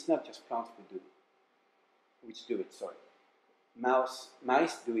it's not just plants which do it, sorry.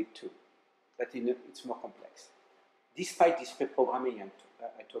 Mice do it too, but it's more complex. despite this reprogramming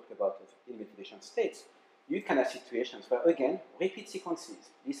I talked about of demethylation states, you can have situations where, again, repeat sequences,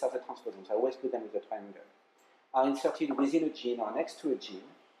 these are the transposons, I always put them with a triangle, are inserted within a gene or next to a gene,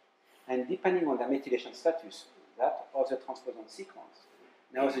 and depending on the methylation status, that of the transposon sequence,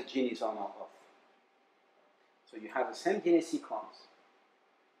 now the gene is on or off. So you have the same DNA sequence,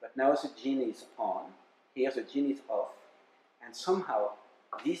 but now the gene is on, here the gene is off, and somehow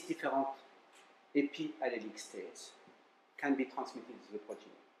these different epi-allelic states can be transmitted to the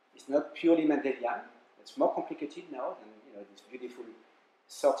progeny. It's not purely Mendelian, it's more complicated now than this beautiful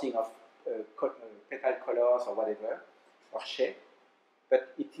sorting of petal colors or whatever, or shape,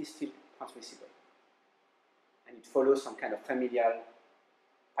 but it is still transmissible. And it follows some kind of familial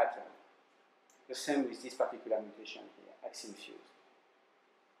pattern. The same with this particular mutation here, axin fuse.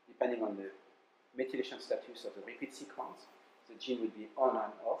 Depending on the methylation status of the repeat sequence, the gene will be on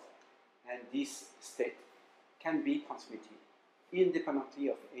and off, and this state can be transmitted independently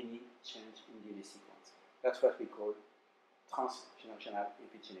of any change in DNA sequence. That's what we call transgenerational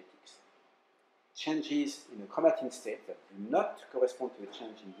epigenetics. Changes in a chromatin state that do not correspond to a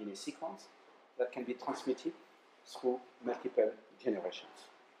change in DNA sequence that can be transmitted through multiple generations.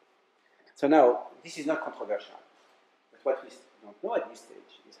 So now, this is not controversial, but what we don't know at this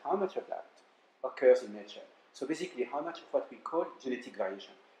stage is how much of that occurs in nature. So basically, how much of what we call genetic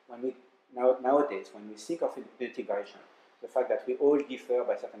variation. Nowadays, when we think of genetic variation, the fact that we all differ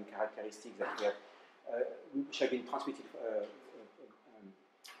by certain characteristics that we have, which have been transmitted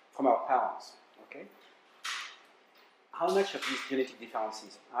from our parents, okay? How much of these genetic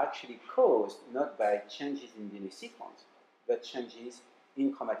differences are actually caused not by changes in DNA sequence, but changes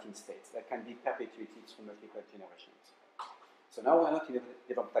in chromatin states that can be perpetuated through multiple generations. So now we're not in a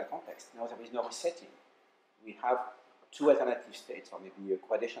developmental context. Now there is no resetting. We have two alternative states, or maybe a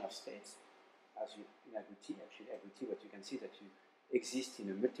gradation of states, as in heredity. Actually, heredity, what you can see that you exist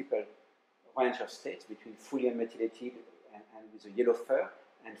in a multiple range of states between fully unmethylated and with a yellow fur,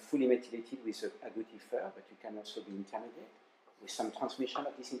 and fully methylated with a additive fur, but you can also be intermediate, with some transmission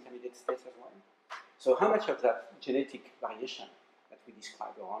of these intermediate states as well. So how much of that genetic variation that we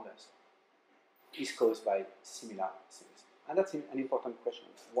describe around us is caused by similar things? And that's an important question.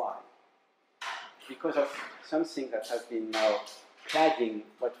 Why? Because of something that has been now plaguing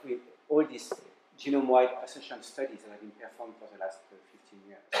what we, all these genome-wide assertion studies that have been performed for the last 15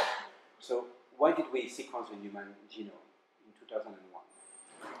 years. So why did we sequence the human genome in 2001?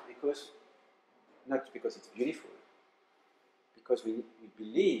 Not because it's beautiful, because we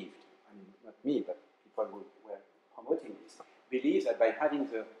believed, I mean, not me, but people who were promoting this, believed that by having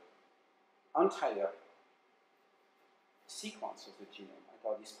the entire sequence of the genome at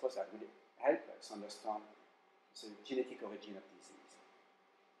our disposal would help us understand the genetic origin of disease.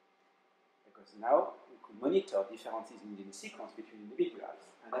 Because now we could monitor differences in the sequence between individuals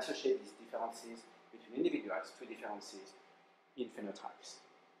and associate these differences between individuals to differences in phenotypes,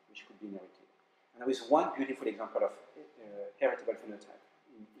 which could be inherited. And there is one beautiful example of heritable phenotype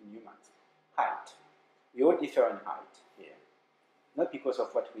in humans: height. We all differ in height here, not because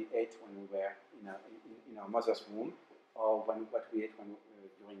of what we ate when we were in our mother's womb, or what we ate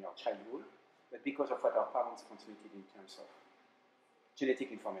during our childhood, but because of what our parents transmitted in terms of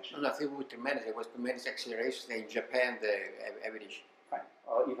genetic information. No, I think there was tremendous acceleration in Japan, the average. Fine.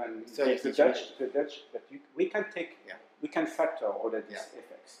 Or even So the Dutch, but we can take, yeah, we can factor all of these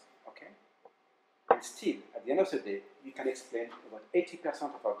effects, okay? And still, at the end of the day, you can explain about 80%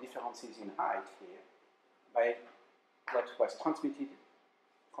 of our differences in height here by what was transmitted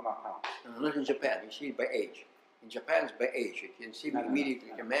from our parents. No, not in Japan, you see it by age. In Japan, it's by age. You can see immediately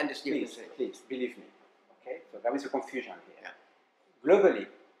tremendous differences. Please, believe me, okay? So there is a confusion here. Yeah. Globally,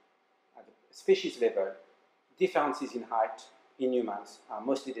 at the species level, differences in height in humans are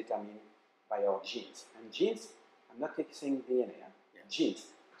mostly determined by our genes. And genes, I'm not saying DNA, genes,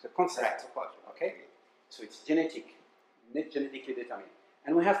 it's a concept, okay? So it's genetic, not genetically determined.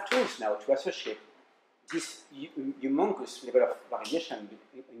 And we have tools now to associate this humongous level of variation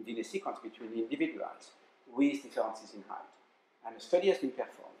in DNA sequence between individuals with differences in height. And a study has been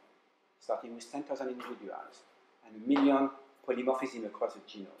performed, starting with 10,000 individuals and 1 million polymorphism across the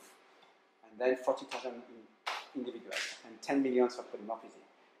genome, and then 40,000 individuals and 10 million of polymorphism.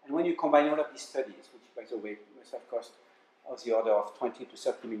 And when you combine all of these studies, which by the way must have cost of the order of 20 to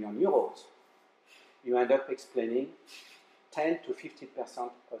 30 million euros, you end up explaining 10 to 15%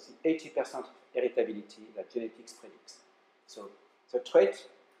 of the 80% heritability that genetics predicts. So the trait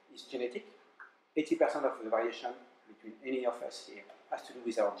is genetic. 80% of the variation between any of us here has to do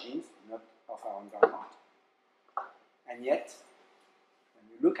with our genes, not of our environment. And yet, when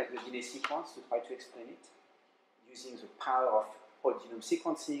you look at the DNA sequence to try to explain it, using the power of whole genome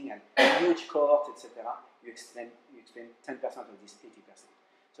sequencing and huge cohorts, etc., you explain 10% of this 80%.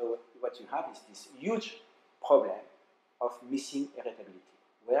 So what you have is this huge problem of missing heritability.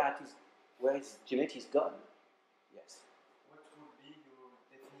 Where is genetics gone? Yes. What would be your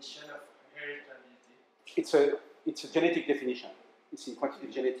definition of heritability? It's a genetic definition. It's in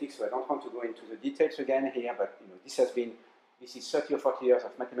quantitative genetics, so I don't want to go into the details again here, but this is 30 or 40 years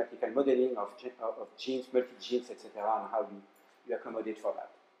of mathematical modeling of genes, multi-genes, etc., and how you accommodate for that.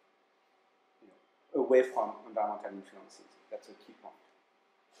 Away from environmental influences. That's a key point.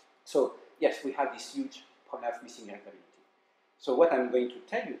 So, yes, we have this huge problem of missing heritability. So what I'm going to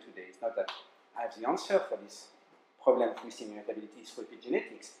tell you today is not that I have the answer for this problem of missing heritability through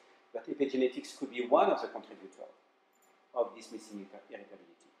epigenetics, but epigenetics could be one of the contributors of this missing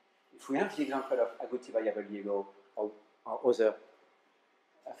heritability. If we have the example of agouti variable yellow or other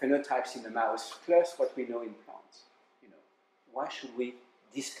phenotypes in the mouse, plus what we know in plants, why should we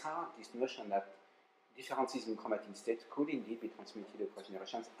discard this notion that differences in chromatin state could indeed be transmitted across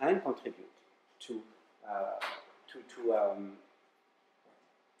generations and contribute to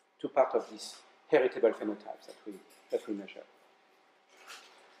part of these heritable phenotypes that we measure.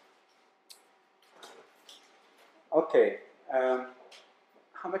 Okay,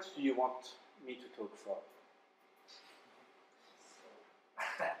 how much do you want me to talk for?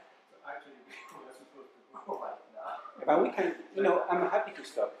 Actually, we are supposed to go right now. But we can, I'm happy to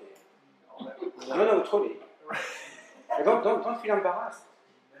stop here. No, truly. Don't feel embarrassed.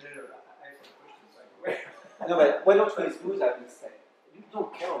 No, I have some questions like where? No, but why don't we do that instead? You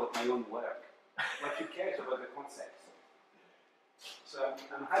don't care about my own work. What you care is about the concepts. So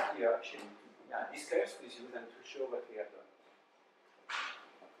I'm happy actually to discuss with you and to show what we have done.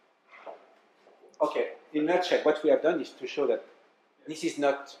 Okay, in a nutshell, what we have done is to show that this is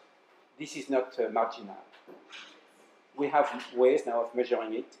not marginal. We have ways now of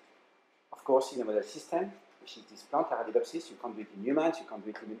measuring it. Of course, in a model system, which is this plant Arabidopsis, you can't do it in humans, you can't do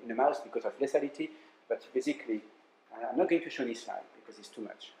it in a mouse because of lethality, but basically, I'm not going to show this slide because it's too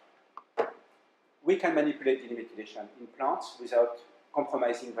much. We can manipulate DNA methylation in plants without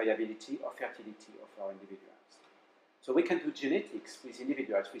compromising viability or fertility of our individuals. So we can do genetics with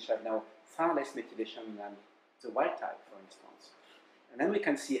individuals which have now far less methylation than the wild type, for instance. And then we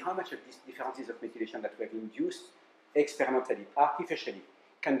can see how much of these differences of methylation that we have induced experimentally, artificially,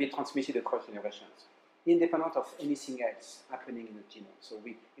 can be transmitted across generations, independent of anything else happening in the genome. So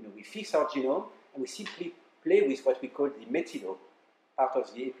we fix our genome and we simply play with what we call the methylo, part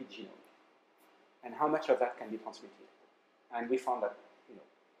of the epigenome, and how much of that can be transmitted. And we found that,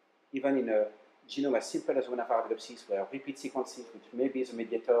 even in a genome as simple as one of our Arabidopsis, where repeat sequences, which may be the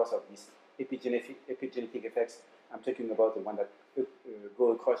mediators of these epigenetic effects, I'm talking about the one that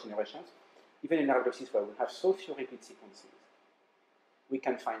go across generations, even in Arabidopsis where we have so few repeat sequences, we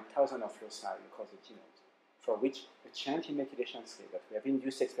can find thousands of loci across the genome, for which a change in methylation state that we have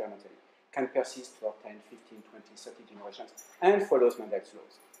induced experimentally can persist for 10, 15, 20, 30 generations and follows Mendel's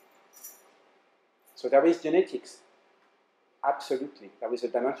laws. So there is genetics, absolutely. There is a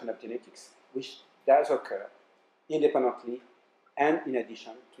dimension of genetics which does occur independently and in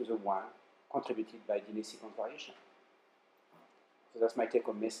addition to the one contributed by DNA sequence variation. So that's my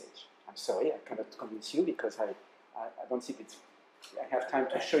take-home message. I'm sorry, I cannot convince you because I don't think I have time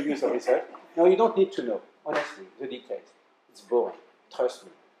to show you the result. No, you don't need to know, honestly, the details. It's boring, trust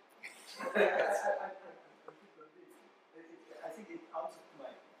me. I think it answers to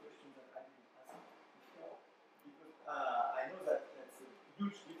my question that I didn't ask before, because I know that that's a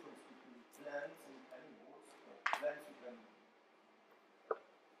huge difference between plants and animals. Plants you can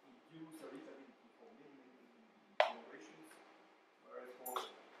induce heritability for many generations, whereas for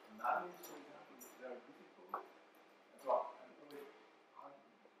mammals, for example, it's very difficult.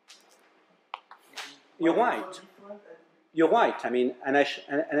 You're right. You're right. I mean, and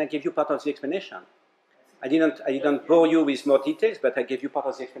I gave you part of the explanation. I didn't bore you with more details, but I gave you part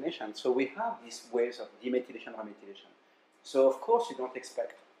of the explanation. So we have these ways of demethylation, remethylation. So of course you don't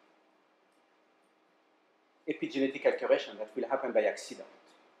expect epigenetic alteration that will happen by accident,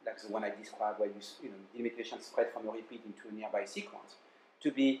 like the one I described, where demethylation spread from a repeat into a nearby sequence,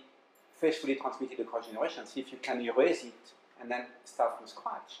 to be faithfully transmitted across generations if you can erase it and then start from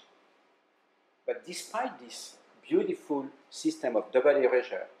scratch. But despite this beautiful system of double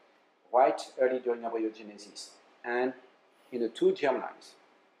erasure, right early during embryogenesis, and in the two germlines,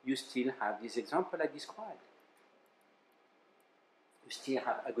 you still have this example I described. You still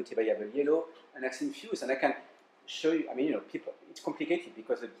have agouti variable yellow and axin fuse, and I can show you. I mean, people. It's complicated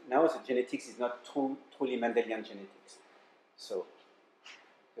because now the genetics is not truly Mendelian genetics. So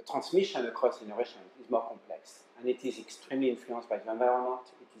the transmission across generations is more complex, and it is extremely influenced by the environment,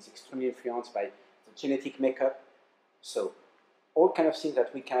 it is extremely influenced by the genetic makeup. So all kind of things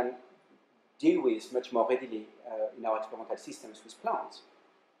that we can deal with much more readily in our experimental systems with plants.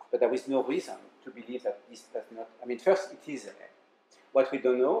 But there is no reason to believe that this does not. I mean, first, it is what we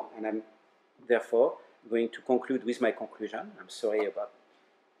don't know, and I'm therefore going to conclude with my conclusion. I'm sorry about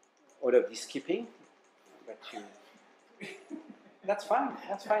all of this skipping, but that's fine,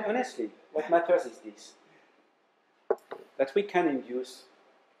 honestly. What matters is this, that we can induce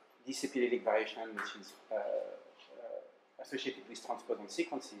this epigenetic variation, which is associated with transposon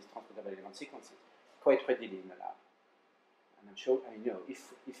sequences, transportable element sequences, quite readily in the lab. And I'm sure, I mean, you know,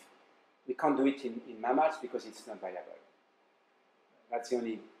 if we can't do it in mammals because it's not viable. That's the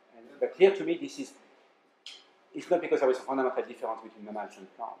only, but here to me, it's not because there is a fundamental difference between mammals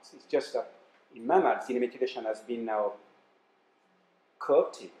and plants. It's just that in mammals, DNA methylation has been now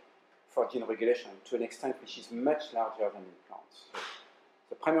co-opted for gene regulation to an extent which is much larger than in plants. So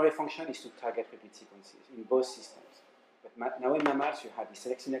the primary function is to target repeat sequences in both systems. But now in mammals, you have this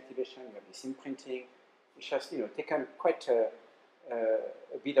selectin activation, you have this imprinting, which has taken quite a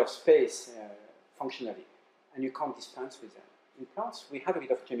bit of space functionally, and you can't dispense with them. In plants, we have a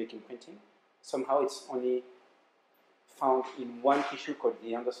bit of genomic imprinting. Somehow it's only found in one tissue called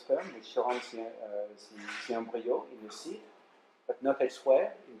the endosperm, which surrounds the embryo in the seed, but not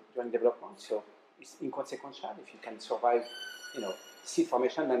elsewhere during development. So it's inconsequential. If you can survive, seed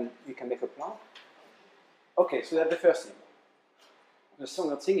formation, then you can make a plant. Okay, so that's the first thing. The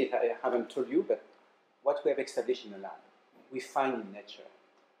second thing I haven't told you, but what we have established in the lab, we find in nature.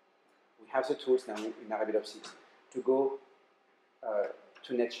 We have the tools now in Arabidopsis to go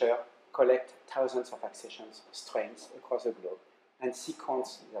to nature, collect thousands of accessions, strains across the globe, and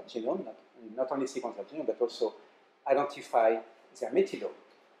sequence their genome, not only sequence their genome, but also identify their methylome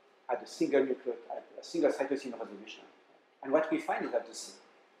at a single cytosine resolution. And what we find is that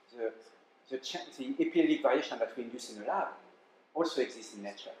the epigenetic variation that we induce in the lab also exists in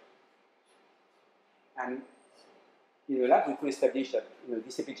nature. And in the lab, we could establish that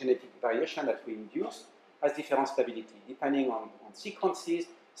this epigenetic variation that we induce has different stability. Depending on sequences,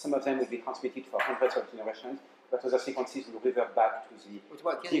 some of them will be transmitted for hundreds of generations, but other sequences will revert back to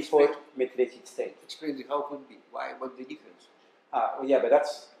the default methylated state. Explain how it would be. What's the difference? Well, yeah, but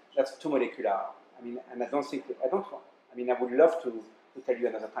that's too molecular. I mean, and I would love to tell you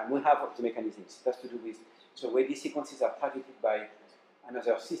another time. We have the mechanisms. It has to do with the way these sequences are targeted by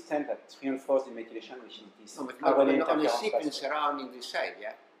another system that reinforces the methylation, which is this RNA on the sequence surrounding the site,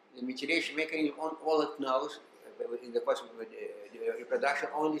 yeah? The methylation mechanism, all it knows in the course of reproduction,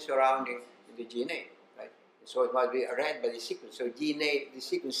 only surrounding the DNA, right? So it must be read by the sequence. So the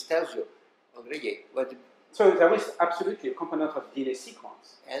sequence tells you already what. So there is absolutely a component of DNA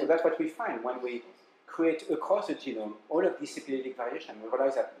sequence. So that's what we find when we create across the genome all of this epigenetic variation. We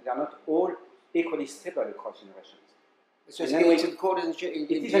realize that they are not all equally stable across generations. So it's encoded in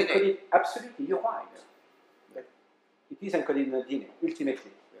it is DNA. Encoded, absolutely, you're right. But it is encoded in the DNA,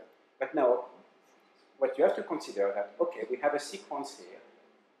 ultimately. Yeah. But now, what you have to consider that, okay, we have a sequence here,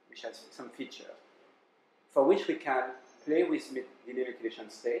 which has some features, for which we can play with DNA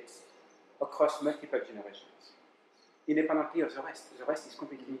methylation states across multiple generations, independently of the rest. The rest is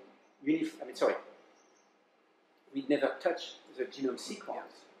completely we never touch the genome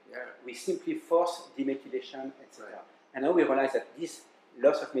sequence. Yeah. We simply force demethylation, etc. Right. And now we realize that this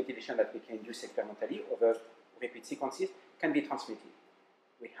loss of methylation that we can induce experimentally over repeat sequences can be transmitted.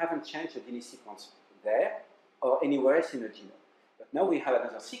 We haven't changed the DNA sequence there or anywhere else in the genome. But now we have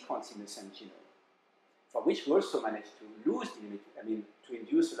another sequence in the same genome, for which we also managed to lose to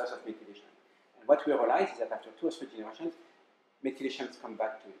induce a loss of methylation. And what we realize is that after 2 or 3 generations, methylations come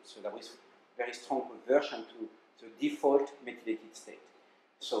back to it. So there is very strong reversion to the default methylated state.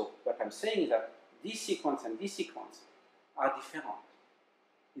 So what I'm saying is that this sequence and this sequence are different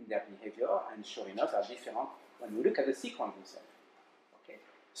in their behavior, and sure enough are different when we look at the sequence itself. Okay,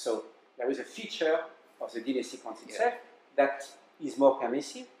 so there is a feature of the DNA sequence itself that is more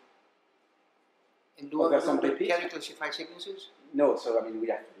permissive. And do we classify sequences? No, so we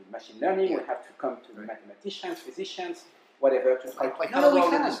have to do machine learning, we have to come to mathematicians, physicians, whatever to try.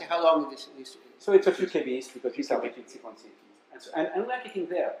 How long is this? So it's a few kbs because these are repeat sequences. And we are getting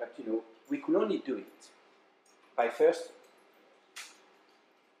there, but we could only do it by first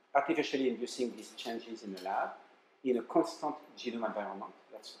artificially inducing these changes in the lab in a constant genome environment.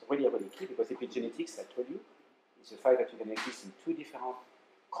 That's really, really key because epigenetics, I told you, is the fact that you can exist in 2 different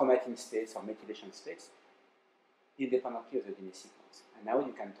chromatin states or methylation states independently of the DNA sequence. And now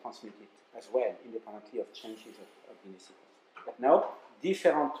you can transmit it as well independently of changes of DNA sequence. But now,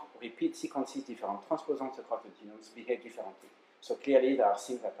 different repeat sequences, different transposons across the genomes behave differently. So clearly there are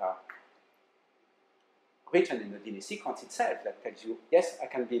things that are written in the DNA sequence itself that tells you, yes, I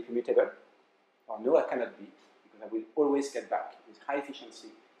can be epimmutable, or no, I cannot be, because I will always get back with high efficiency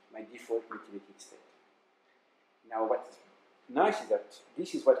my default methylated state. Now what's nice is that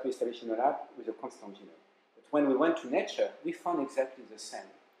this is what we established in the lab with a constant genome. But when we went to nature, we found exactly the same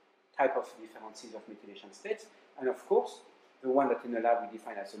type of differences of methylation states, and of course, the one that in the lab we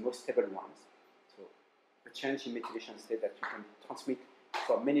define as the most stable ones. So the change in methylation state that you can transmit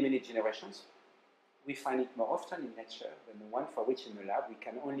for many, many generations, we find it more often in nature than the one for which in the lab we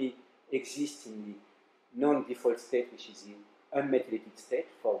can only exist in the non-default state, which is the unmethylated state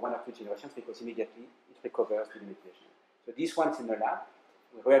for 1 or 2 generations, because immediately it recovers to the methylation. So these ones in the lab,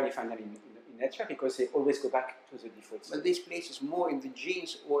 we rarely find them in nature because they always go back to the default state. But this place is more in the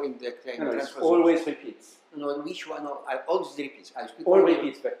genes or in the no, it's always repeats. No, which one? All these repeats. All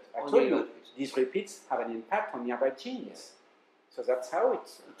repeats, but I told you, these repeats have an impact on nearby genes. Yes. So that's how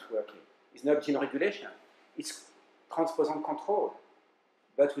it's working. It's not gene regulation. It's transposon control,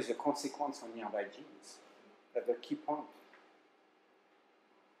 but with a consequence on nearby genes. That's the key point.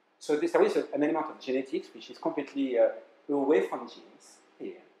 So there is an element of genetics which is completely away from genes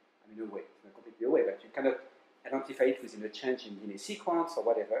here. I mean, away, not completely away, but you cannot identify it within a change in DNA sequence or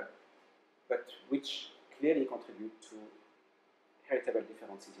whatever, but which clearly contribute to heritable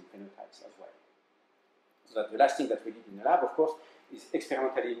differences in phenotypes as well. So that the last thing that we did in the lab, of course, is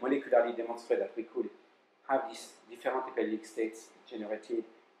experimentally, molecularly demonstrate that we could have these different epidemic states generated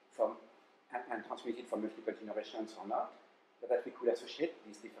from and transmitted from multiple generations or not, but that we could associate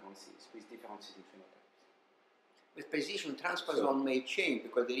these differences with differences in phenotypes. With precision, transposon may change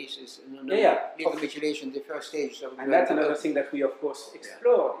because there is no methylation, the first stage. So and that's another thing that we, of course,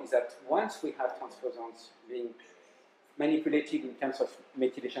 explored, is that once we have transposons being manipulated in terms of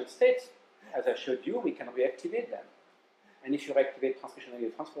methylation states, as I showed you, we can reactivate them. And if you reactivate transcriptionally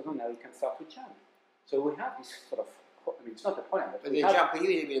a transposon, now you can start to jump. So we have this sort of, I mean, it's not a problem. But they jump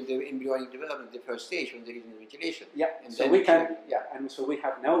usually in the embryonic development, the first stage, when there is no methylation. Yeah, and so we can, and so we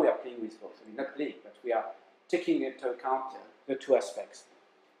have, now we are playing with both. I mean, not playing, but we are taking into account the two aspects.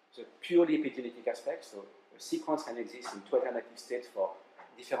 The purely epigenetic aspect, so a sequence can exist in 2 alternative states for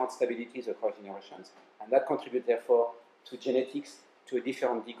different stabilities across generations, and that contributes, therefore, to genetics to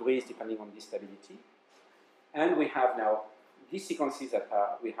different degrees depending on this stability. And we have now these sequences that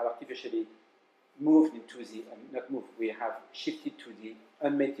we have artificially moved into the, not moved, we have shifted to the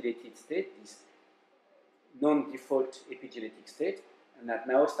unmethylated state, this non-default epigenetic state, and that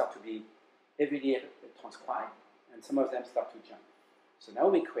now start to be heavily transcribed, and some of them start to jump. So now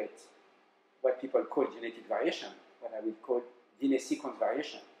we create what people call genetic variation, what I would call DNA sequence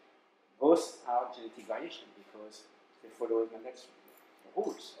variation. Both are genetic variation because they follow Mendel's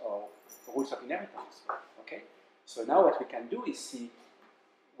rules or rules of inheritance. Okay? So now what we can do is see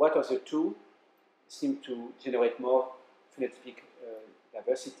what of the two seem to generate more phenotypic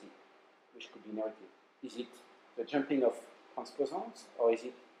diversity, which could be inherited. Is it the jumping of transposons, or is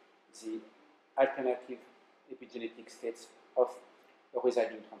it the alternative epigenetic states of the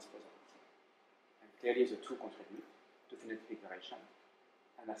residing transposons? And clearly the two contribute to phenotypic variation.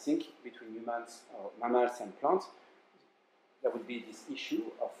 And I think between humans or mammals and plants, there would be this issue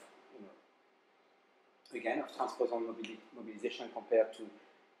of, again, of transposon mobilization compared to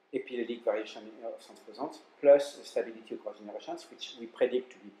epillelic variation of transposons, plus the stability across generations, which we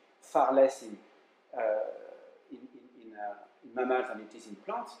predict to be far less in mammals than it is in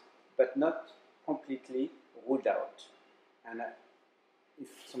plants, but not completely ruled out. And if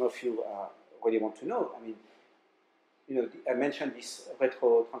some of you really want to know, I mean, I mentioned this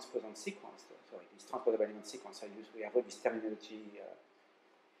retrotransposon sequence, this transposable element sequence. We have all this terminology,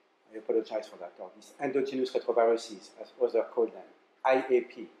 I apologize for that, or these endogenous retroviruses, as others call them,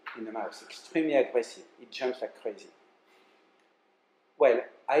 IAP in the mouse, extremely aggressive, it jumps like crazy. Well,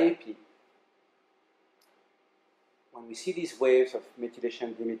 IAP, when we see these waves of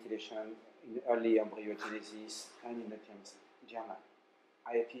methylation, demethylation in early embryogenesis and in the germ,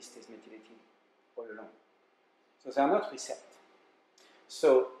 IAP stays methylated all along. So they are not reset.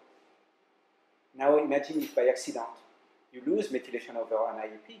 So now imagine if by accident you lose methylation over an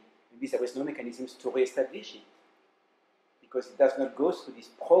IAP, maybe there is no mechanisms to re-establish it, because it does not go through this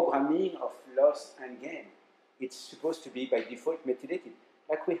programming of loss and gain. It's supposed to be by default methylated,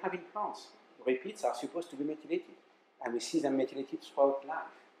 like we have in plants. Repeats are supposed to be methylated, and we see them methylated throughout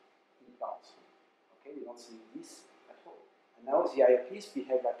life in plants. Okay, we don't see this at all. And now the IAPs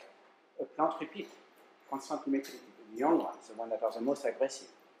behave like a plant repeat, constantly methylated. The young ones, the ones that are the most aggressive,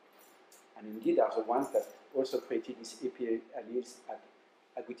 and indeed are the ones that also created these AP alleles at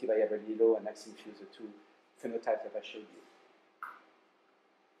agouti variably low and axis fuse, the two phenotypes that I showed you.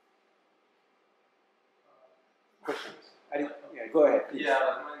 Questions? Yeah, go ahead, please. Yeah,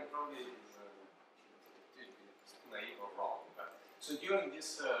 but mine probably is naive or wrong. But so during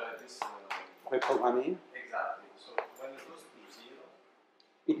this Reprogramming. exactly. So when it goes to 0,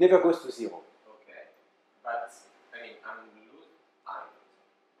 It never goes to 0. okay. But I mean,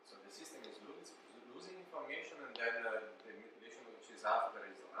 so the system is losing information, and then the manipulation which is after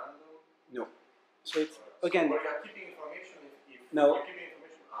is random. No. So it's again. Or you are keeping information if No. you're keeping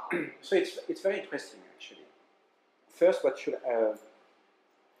information out. So it's very interesting actually. First, what should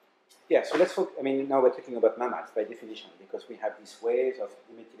so let's focus. I mean, now we're talking about mammals by definition because we have these waves of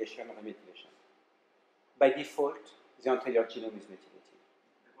methylation or remethylation. By default, the entire genome is methylated.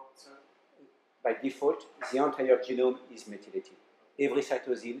 By default, the entire genome is methylated. Every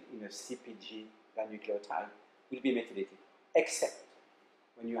cytosine in a CpG nucleotide will be methylated, except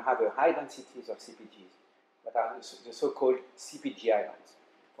when you have a high densities of CpGs, that are the so-called CpG islands.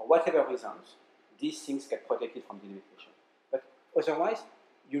 For whatever reasons, these things get protected from demethylation. But otherwise,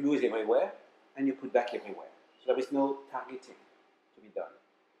 you lose everywhere and you put back everywhere. So there is no targeting to be done.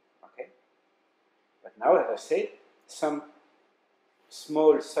 Okay? But now, as I said, some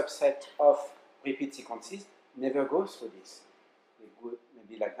small subset of repeat sequences never go through this. They go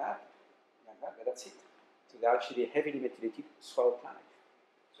maybe like that, but that's it. So they're actually heavily methylated throughout life.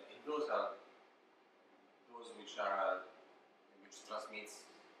 So those are those which transmits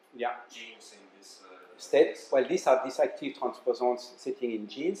genes in this state. Well, these are these active transposons sitting in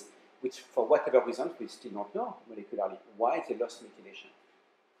genes, which for whatever reason we still don't know molecularly why they lost methylation.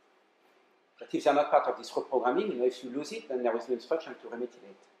 But if they're not part of this reprogramming, if you lose it, then there is no instruction to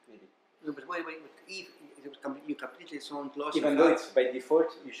remethylate, maybe. No, but wait, if you completely don't loss. Even though it's by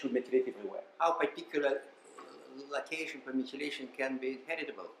default, you should methylate everywhere. How particular location for methylation can be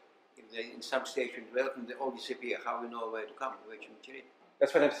heritable? If they, in some stage in development they all disappear, how we know where to methylate?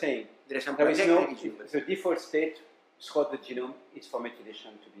 That's what I'm saying. There is some there is no, region, the default state throughout the genome is for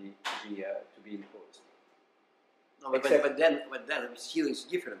methylation to be imposed. No, but then still it's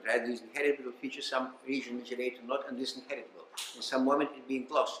different, right? These heritable features, some region methylated, not, and this inheritable. In some moment it being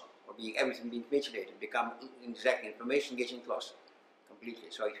lost, or everything being methylated, become exactly information getting lost completely.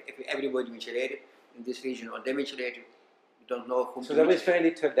 So if everybody methylated in this region or demethylated, you don't know whom. So there is very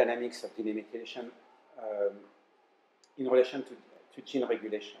little dynamics of demethylation in relation to gene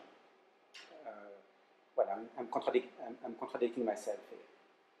regulation. Well, I'm contradicting myself here.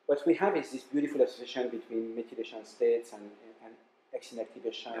 What we have is this beautiful association between methylation states and X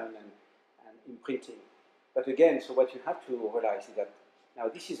inactivation and imprinting. But again, so what you have to realize is that now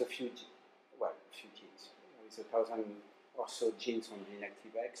this is a few genes. There is 1,000 or so genes on the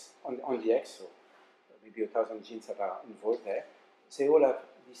inactive X, on the X, so maybe 1,000 genes that are involved there. They all have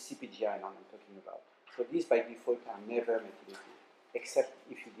this CpG island I'm talking about. So these by default are never methylated, except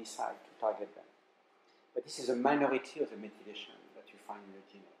if you decide to target them. But this is a minority of the methylation that you find in the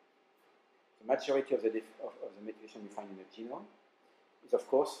genome. The majority of the methylation you find in the genome is, of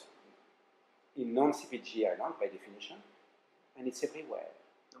course, in non-CpG island by definition, and it's everywhere.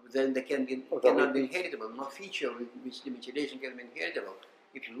 But then they cannot be heritable. No feature which the methylation can be heritable.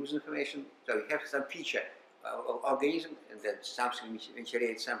 If you lose information, so you have some feature of organism, and then something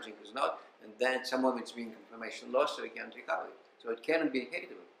methylates, something is not, and then at some moment it's being information lost, so you can't recover it. So it cannot be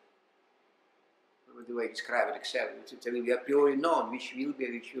heritable. The way I describe it, except it will be a priori known which will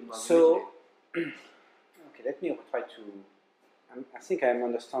be, which will not be. So, okay, let me try to. I think I'm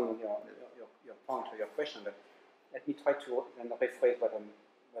understanding your point or your question, but let me try to then rephrase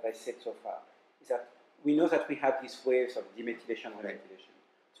what I said so far. Is that we know that we have these waves of demethylation and remethylation.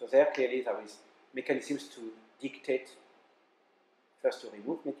 So there clearly there is mechanisms to dictate first to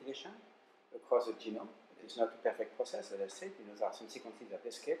remove methylation across the genome. It's not a perfect process, as I said. There are some sequences that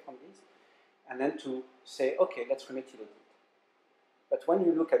escape from this. And then to say, okay, let's remethylate it. But when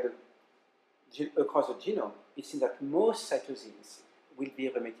you look at across the genome, it seems that most cytosines will be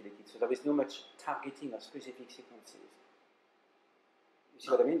remethylated. So there is no much targeting of specific sequences. You see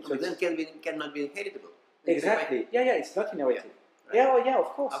what I mean? So then cannot be heritable. Exactly. Yeah, it's not inherited. Yeah, right. Yeah, of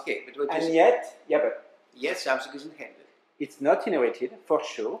course. Okay, but what and yet, yes, something is inherited. It's not inherited for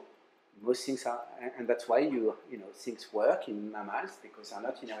sure. Most things are, and that's why things work in mammals because they're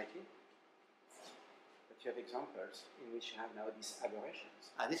not inherited. You have examples in which you have now these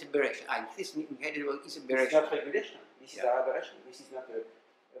aberrations. This aberration. This inheritable is aberration. It's not regulation. This is an aberration. This is not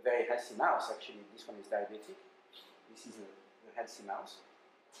a very healthy mouse, actually. This one is diabetic. This is a healthy mouse.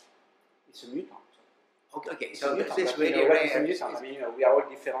 It's a mutant. Okay. So this is really rare. It's a mutant. I mean, we are all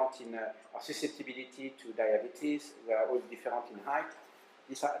different in our susceptibility to diabetes. We are all different in height.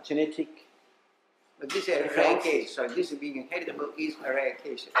 These are genetic. But this is a rare case, so this being heritable is a rare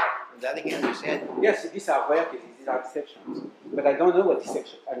case. On the other hand, you said, Yes, these are rare cases, these are exceptions. But I don't know what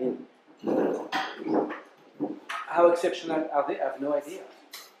exception. I mean, how exceptional are they? I have no idea.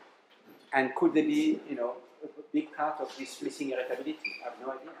 And could they be, you know, a big part of this missing heritability? I have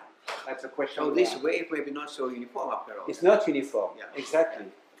no idea. That's a question. so this wave may be not so uniform after all. It's not uniform. Yeah. Exactly.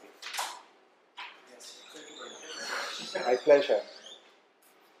 My pleasure.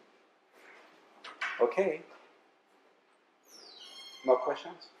 Okay. More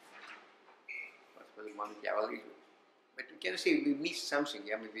questions? Yeah, well, but we can say we missed something.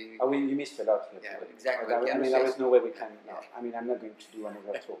 Yeah, maybe. Oh, you missed a lot here. Yeah, exactly. I mean, there is no way we can. No, I mean, I'm not going to do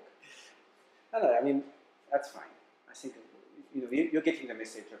another talk. No, I mean, that's fine. I think you know you're getting the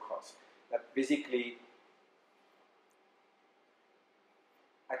message across. That basically,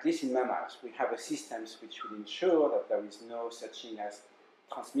 at least in mammals, we have a systems which will ensure that there is no such thing as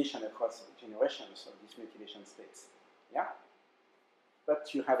transmission across generations of these methylation states. Yeah?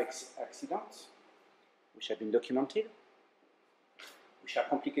 But you have accidents, which have been documented, which are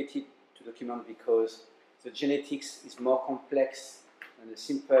complicated to document because the genetics is more complex than the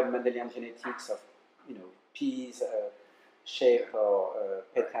simple Mendelian genetics of, you know, peas, shape or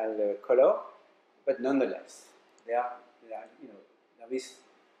petal color. But nonetheless, there are, you know, there is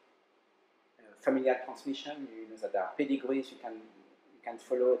familial transmission. You know that there are pedigrees you can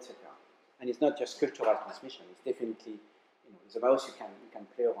follow, etc. And it's not just cultural transmission. It's definitely, you know, the mouse you can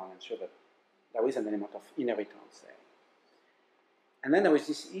play around and show that there is an element of inheritance there. And then there was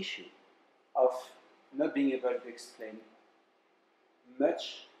this issue of not being able to explain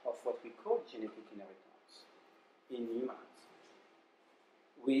much of what we call genetic inheritance in humans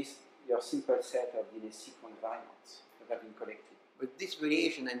with your simple set of DNA sequence variants that have been collected. But this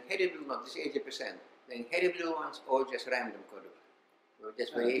variation and heritable ones, this 80%, the inheritable ones or just random color? So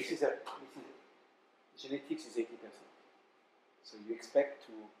just variation. Genetics is 80%. So you expect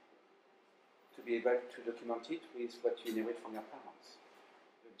to be able to document it with what you inherit from your parents,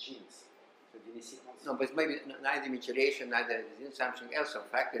 the genes, the DNA sequence. No, but maybe neither maturation, neither something else, some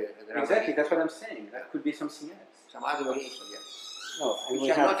factor. Exactly, that's what I'm saying. That could be something else. Some other variation, yes. No, and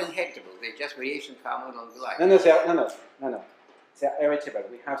which are not inheritable. They're just variation common along the line. No. They're heritable.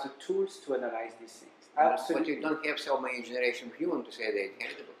 We have the tools to analyze these things. Absolutely. But you don't have so many generations of humans to say they're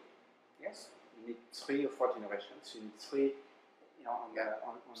inheritable. Yes, you need 3 or 4 generations. You need 3, you know,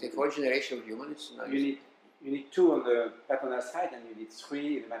 on say 4 generations of humans. No, you need 2 on the paternal side, and you need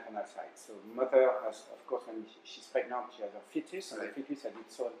 3 in the maternal side. So mother has, of course, when she's pregnant, she has a fetus, and the fetus has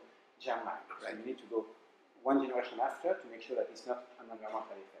its own germline. So you need to go 1 generation after to make sure that it's not an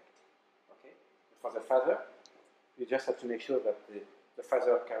environmental effect. Okay, but for the father, you just have to make sure that the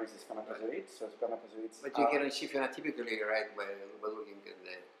father carries the spermatozoids, so spermatozoids. But you can see phenotypically, right, by looking at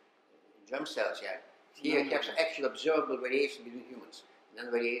the germ cells. Yeah, here you have actual observable variation between humans,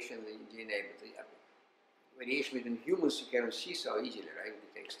 non variation in the DNA, but the variation between humans you cannot see so easily, right?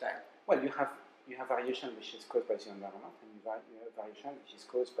 It takes time. Well, you have variation which is caused by the environment, and you have variation which is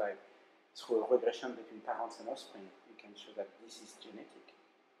caused by through a regression between parents and offspring. You can show that this is genetic.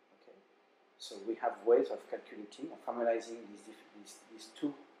 Okay, so we have ways of calculating and formalizing these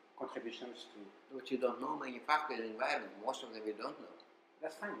 2 contributions to. What you don't know, manufactured environment. Most of them you don't know.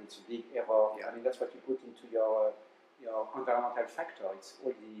 That's fine. It's a big error. Yeah. I mean, that's what you put into your environmental factor. It's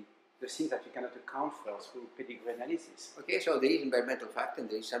all the things that you cannot account for through pedigree analysis. Okay, so there is environmental factor, and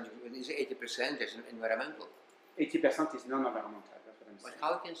there is something. There is 80% is environmental. 80% is non-environmental. That's what I'm saying. But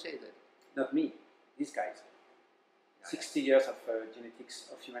how can you say that? Not me. These guys. 60 years of genetics,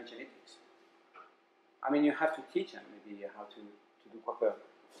 of human genetics. I mean, you have to teach them maybe how to do proper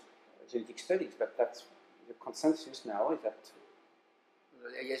genetic studies, but that's the consensus now is that.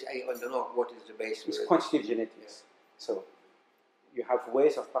 I guess I don't know what is the basis. It's quantitative genetics. So you have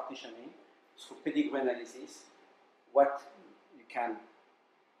ways of partitioning through pedigree analysis what you can.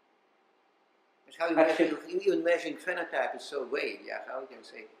 But how you measuring phenotype is so vague. Yeah, how you can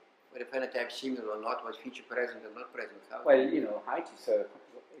say whether phenotype is similar or not, was feature present or not present? How well, you know, height is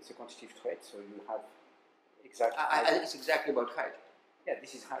a quantitative trait, so you have exact. It's exactly about height. Yeah,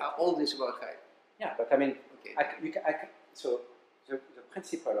 this is height. All this about height. Yeah, but I mean, okay. So the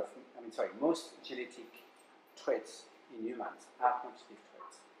principle of, most genetic traits in humans are quantitative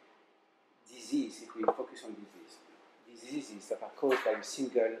traits. Disease, if we focus on diseases that are caused by a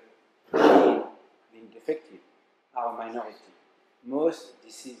single gene being defective are a minority. Most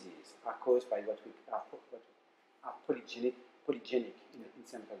diseases are caused by what are polygenic in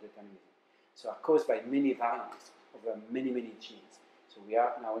terms of determinism. So are caused by many variants over many genes. So we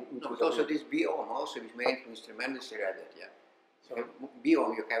are now into but also this biome also is made from tremendously rather, yeah. So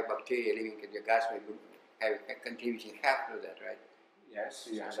beyond you have bacteria living in your gas, have contributing half to that, right? Yes,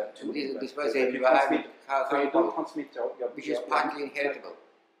 so you have So that too. this but was you a environment, so you don't transmit your which is partly inheritable.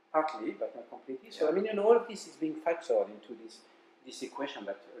 Partly, but not completely. So I mean, all of this is being factored into this equation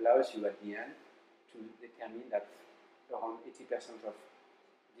that allows you at the end to determine that around 80% of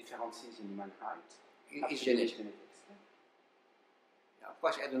differences in human height Is have to do with genetic. genetics. Yeah, of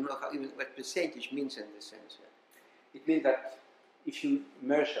course, I don't know how, even what percentage means in this sense. It means that if you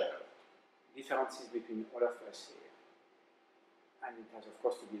measure differences between all of us here, and it has, of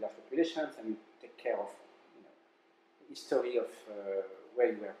course, to be large populations, and you take care of the history of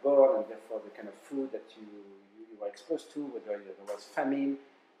where you were born, and therefore the kind of food that you were exposed to, whether there was famine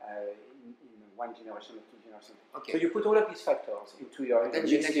in one generation or two generations. Okay. So you put all of these factors into your And then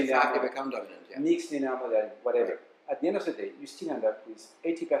mixed genetic linear factor model, become dominant. Yeah. mixed linear model, whatever. Right. At the end of the day, you still end up with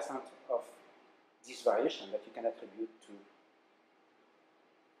 80% of this variation that you can attribute to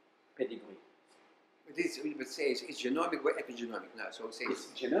pedigree. But this we would say it's genomic or epigenomic now. So say It's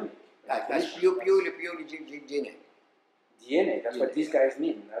genomic. that's purely DNA. DNA. That's what DNA. these guys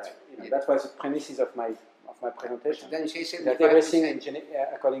mean. That's, Right. that was the premises of my presentation. Then you say That everything 75%. in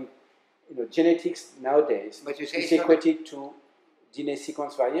according, genetics nowadays But you say is it's not- equated to DNA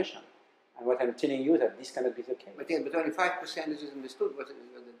sequence variation. And what I'm telling you is that this cannot be the case. But only 5% is understood. What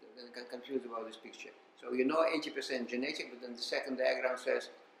confused about this picture. So you know 80% genetic, but then the second diagram says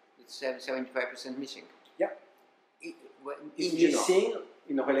it's 75% missing. Yeah. In It's genome. missing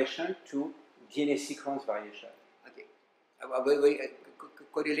in relation to DNA sequence variation. Okay.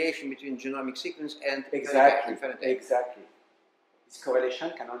 Correlation between genomic sequence and Exactly. phenotype. Exactly. This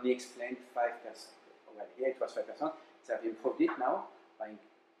correlation can only explain 5%. Well, here it was 5%. They have improved it now by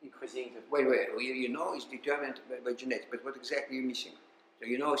increasing the. Wait. You know it's determined by genetics, but what exactly are you missing? So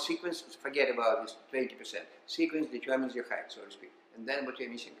you know sequence, forget about this 20%. Sequence determines your height, so to speak. And then what you're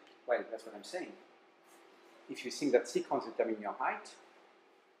missing? Well, that's what I'm saying. If you think that sequence determines your height,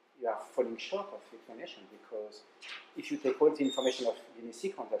 you are falling short of the explanation, because if you take all the information of DNA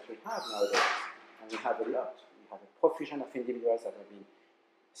sequence that we have nowadays, and we have a lot, we have a profusion of individuals that have been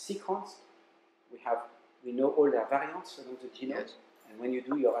sequenced, we know all their variants along the genome, Yes. and when you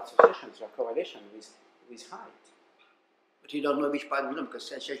do your associations, your correlation with height. But you don't know which part of the genome, because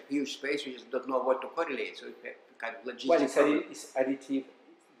such a huge space, you just don't know what to correlate. So it's kind of logistic. Well, problem. it's additive.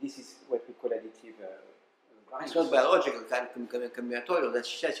 This is what we call additive It's variance. not biological, kind of combinatorial. That's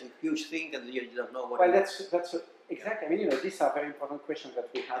such a huge thing, and you don't know what. Well, that's exactly. I mean, these are very important questions that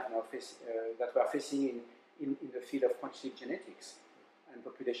we have now that we are facing in the field of quantitative genetics and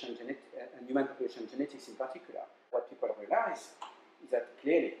population and human population genetics in particular. What people realize is that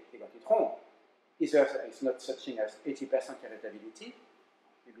clearly they got it wrong. Either it's not such thing as 80% heritability,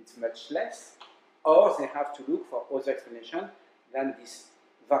 maybe it's much less, or they have to look for other explanation than this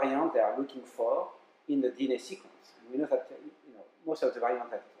variant they are looking for in the DNA sequence. And we know that most of the variants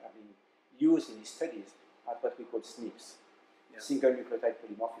that are being used in these studies are what we call SNPs, single nucleotide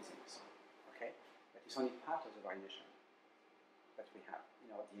polymorphisms. Okay, that is only part of the variation that we have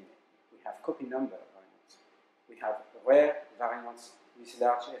in our DNA. We have copy number variants. We have rare variants with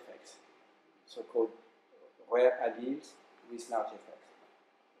large effects, so-called rare alleles with large effects.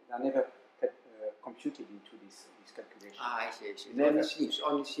 They are never computed into this calculation. I see. Never.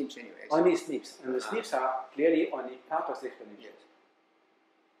 Only SNPs anyway. Only SNPs, and the SNPs are clearly only part of the explanation. Yes.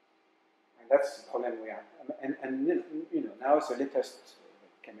 And that's the problem we have. And now the latest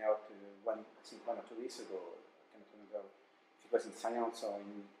came out I think 1 or 2 weeks ago. I can't remember if it was in Science or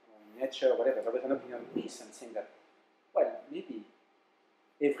in Nature or whatever. There was an opinion piece and saying that, well, maybe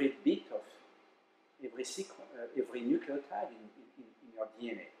every bit of every nucleotide in your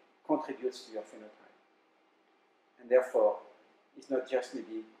DNA contributes to your phenotype. And therefore, it's not just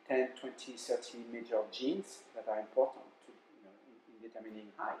maybe 10, 20, 30 major genes that are important to, in determining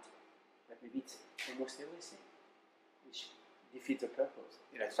height, but maybe it's almost everything, which defeats the purpose.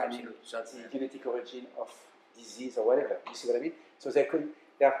 Yes, Finding absolutely. the genetic origin of disease or whatever. You see what I mean? So they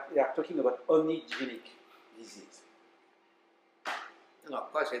are talking about omnigenic disease. No,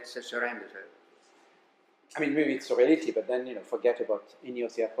 of course, it's a surrender. I mean, maybe it's a reality, but then forget about any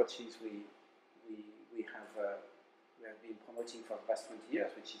of the approaches we have been promoting for the past 20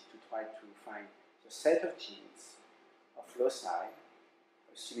 years, which is to try to find the set of genes of loci,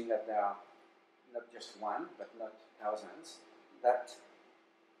 assuming that there are not just one, but not thousands, that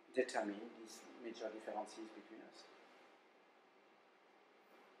determine these major differences between us.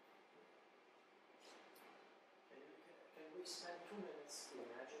 Can we spend 2 minutes to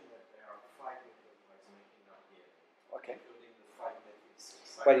imagine that there are 5 nucleotides making up DNA, Okay. including the 5 methyl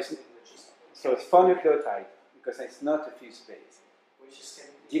Well, so it's 4 nucleotides, because it's not a fused base.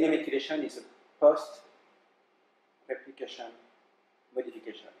 DNA methylation is a post-replication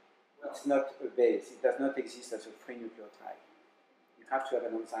modification. It's not a base. It does not exist as a free nucleotide. You have to have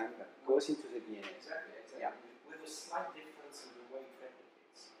an enzyme that goes into the DNA. Exactly. Yeah. With a slight difference in the way it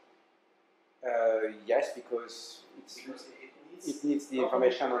replicates. Yes, because it needs the not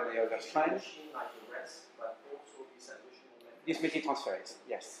information only on the other strand. machine like the rest, but also this additional method. This methyltransferase,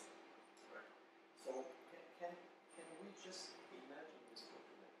 yes. Right. So can we just imagine this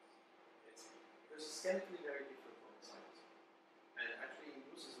protein? Because it's chemically very different from the science, and actually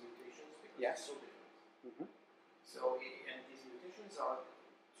induces mutations because Yes. it's so different. Mm-hmm. So and these mutations are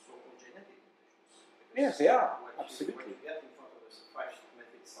so-called genetic mutations. Yes, they are. What Absolutely. you get in front of us,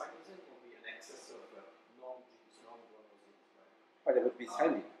 5-methyl cyclosine will be an excess of non-genes, non-guanose genes, right? Well, they would be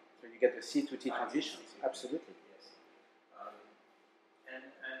threading. So you get the C to T transitions. Absolutely. Yes. And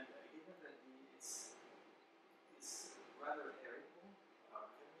given that it's rather heritable,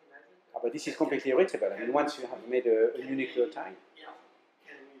 can you imagine? But this is completely heritable. I mean, once you have made a new nucleotide. Yeah.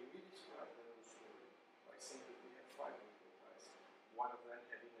 Can we redescribe the whole story by saying that we have 5 nucleotides, one of them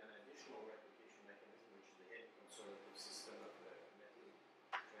having an additional replication mechanism, which is the heavy conservative system of the metal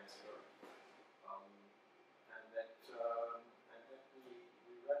transfer, and that we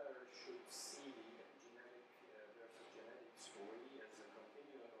rather should see the epigenetic versus genetic story as a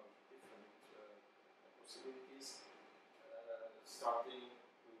continuum of different possibilities, starting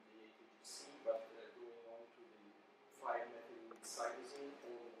with the ATGC, but going on to the 5-methyl cytosine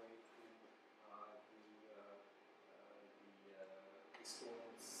all the way to the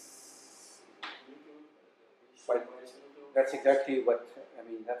histones nucleus. That's exactly what, I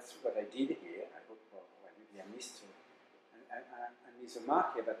mean, that's what I did here. I hope, well, maybe I missed a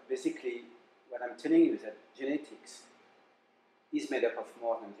mark here, but basically what I'm telling you is that genetics is made up of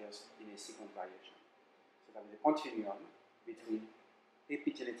more than just DNA sequence variation. So there is a continuum between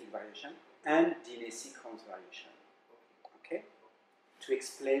epigenetic variation and DNA sequence variation. Okay? To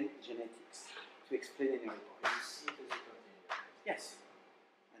explain genetics, to explain inheritance. Yes.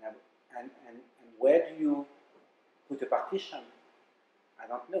 And where do you put a partition? I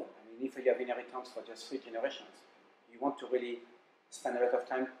don't know. I mean, if you have inheritance for just 3 generations, you want to really spend a lot of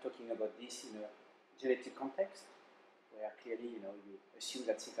time talking about this in a genetic context, where clearly, you assume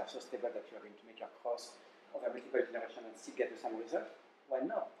that things are so stable that you are going to make a cross over multiple generations and still get the same result. Why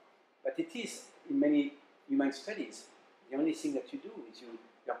not? But it is, in many human studies, the only thing that you do is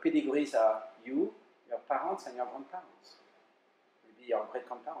your pedigrees are you, your parents, and your grandparents. Maybe your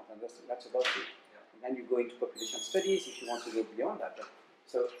great-grandparents, and that's about it. And then you go into population studies if you want to go beyond that. But,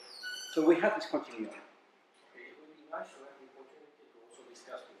 so we have this continuum. It would be nice to have the opportunity to also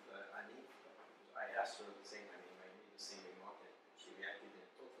discuss with Annie, because I asked her the same, I made the same remark, and she reacted in a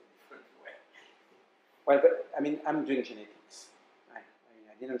totally different way. Well, but I mean, I'm doing genetics. I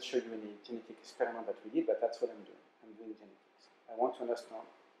didn't show you any genetic experiment that we did, but that's what I'm doing. I'm doing genetics. I want to understand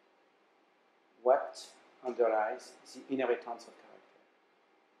what underlies the inheritance of character.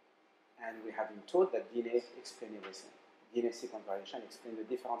 And we have been told that DNA explains everything. DNA sequence variation explains the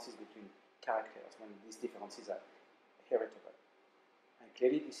differences between characters when these differences are heritable. And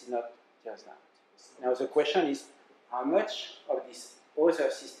clearly, this is not just that. Now, the question is, how much of this other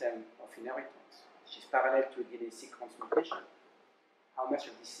system of inheritance, which is parallel to DNA sequence mutation, how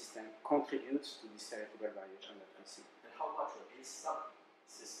much of this system contributes to this heritable variation that we see? And how much of this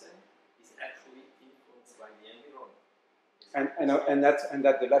subsystem is actually influenced by the environment? And that's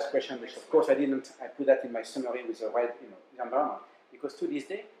the last question, which of course I put that in my summary with the red, the environment, because to this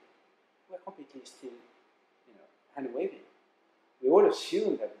day, we're completely still, hand waving. We all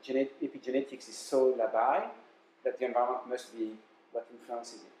assume that epigenetics is so labile that the environment must be what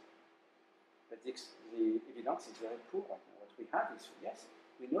influences it. But the evidence is very poor right now. What we have is, yes,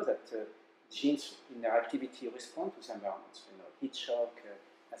 we know that genes in their activity respond to the environment. Heat shock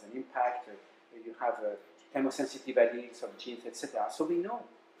has an impact. You have thermosensitive alleles of genes, etc. So we know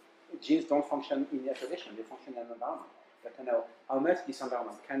genes don't function in isolation, they function in an environment. But now, how much this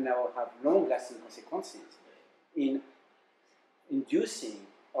environment can now have long-lasting consequences in inducing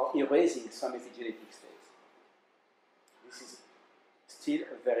or erasing some epigenetic states? This is still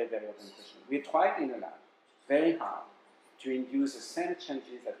a very, very open question. We tried in the lab very hard to induce the same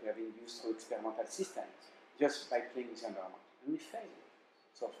changes that we have induced through experimental systems just by playing with the environment. And we failed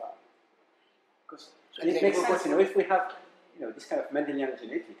so far. And it makes sense, if we have this kind of Mendelian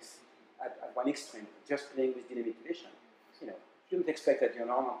genetics at one extreme, just playing with DNA methylation, you shouldn't expect that the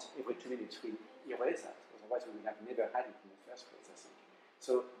environment every 2 minutes will erase that. Otherwise, we would have never had it in the first place, I think.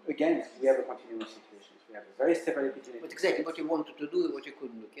 So, again, we have a continuum of situations. We have a very stable epigenetic. But exactly what you wanted to do and what you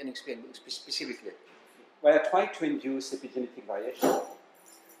couldn't do. Can you explain specifically? Well, I tried to induce epigenetic variation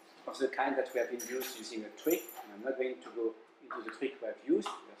of the kind that we have induced using a trick. And I'm not going to go into the trick we have used,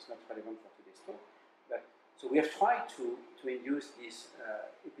 that's not relevant for today's talk. But, so we have tried to induce this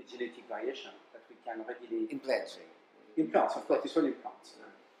epigenetic variation that we can readily... Implants. Implants, of course, it's all implants.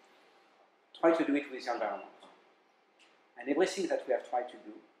 Try to do it with the environment. And everything that we have tried to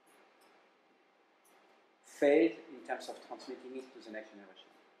do failed in terms of transmitting it to the next generation.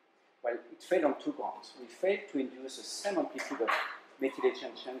 Well, it failed on two grounds. We failed to induce the same amplitude of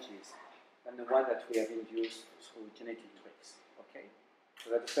methylation changes than the one that we have induced through genetic tricks. Okay?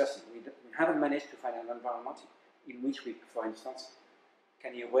 So that's the first thing. We haven't managed to find an environment in which we, for instance,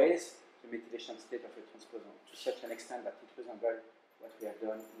 can erase the methylation state of a transposon to such an extent that it resembles what we have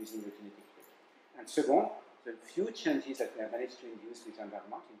done using the genetic trick. And second, the few changes that we have managed to induce with the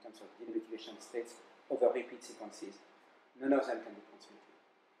environment in terms of demethylation states over repeat sequences, none of them can be transmitted.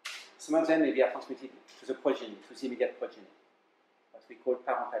 Some of them maybe are transmitted to the progeny, to the immediate progeny, what we call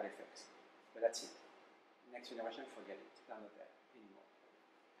parental effects. But that's it. Next generation, forget it. They're not there anymore.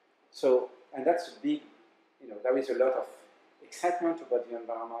 So, and that's a big, there is a lot of excitement about the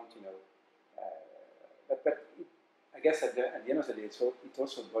environment, but I guess at the end of the day, so it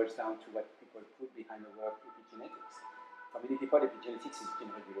also boils down to what people put behind the word epigenetics. For many people, epigenetics is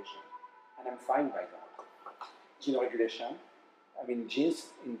gene regulation. And I'm fine by that. Gene regulation, I mean, genes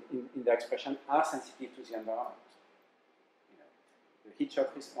in their expression are sensitive to the environment. The heat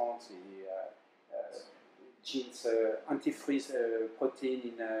shock response, the genes antifreeze protein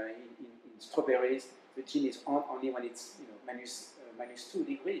in strawberries, the gene is on only when it's minus 2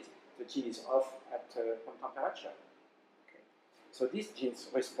 degrees. The gene is off at room temperature. Okay. So these genes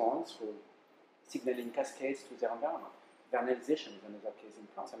respond through signaling cascades to their environment. Vernalization is another case in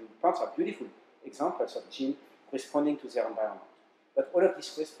plants. I mean, plants are beautiful examples of genes responding to their environment. But all of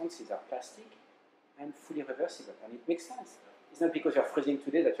these responses are plastic and fully reversible, and it makes sense. It's not because you're freezing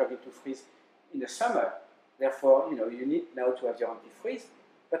today that you're going to freeze in the summer. Therefore, you need now to have your antifreeze,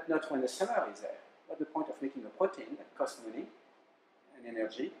 but not when the summer is there. What's the point of making a protein that costs money and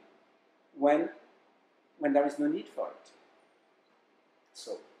energy when there is no need for it?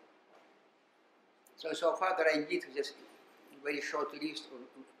 So far that I did just a very short list of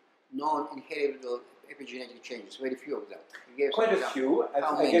non-inheritable epigenetic changes, very few of them. Quite a few.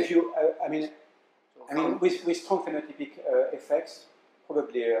 I gave you, with strong phenotypic effects,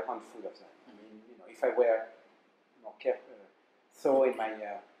 probably a handful of them. I mean, if I were more thorough in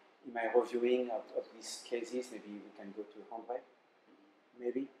my reviewing of these cases, maybe we can go to 100.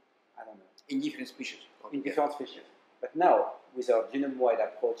 Maybe, I don't know. In different species. Okay. In different species. But now, with our genome-wide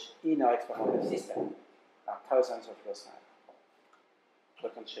approach in our experimental system, there are thousands of loci,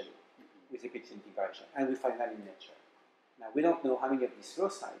 potentially, with epigenetic variation, and we find that in nature. Now, we don't know how many of these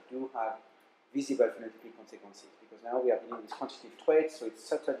loci do have visible phenotypic consequences, because now we are dealing with quantitative traits, so it's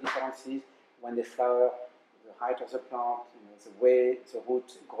subtle differences when they flower, the height of the plant, the way the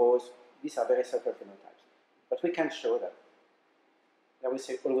root grows. These are very subtle phenotypes. But we can show that there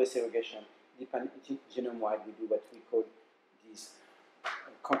is always segregation. Genome-wide, we do what we call these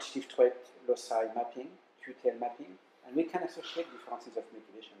quantitative trait loci mapping, QTL mapping, and we can associate differences of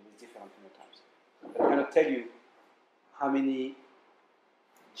methylation with different phenotypes. But I cannot tell you how many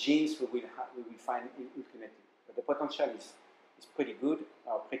genes we will find implemented. But the potential is pretty good,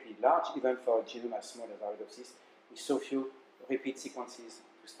 or pretty large, even for a genome as small as Rhodopsis, with so few repeat sequences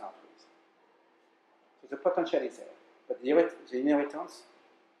to start with. So the potential is there. But the inheritance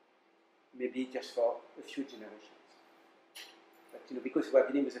may be just for a few generations. But because we are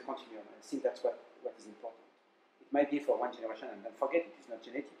dealing with a continuum, I think that's what is important. It might be for one generation, and don't forget, it is not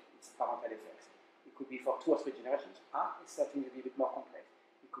genetic, it's parental effects. It could be for 2 or 3 generations. It's starting to be a bit more complex.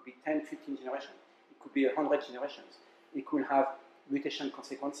 It could be 10, 15 generations. It could be 100 generations. It could have mutation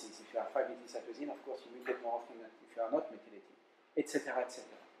consequences. If you are 5-methylcytosine, of course, you mutate more often than if you are not methylated, etc.,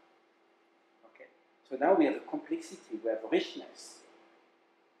 etc. Okay. So now we have a complexity, we have a richness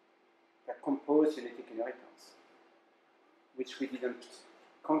that compose genetic inheritance, which we didn't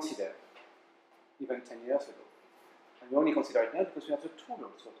consider even 10 years ago. And we only consider it now because we have the tool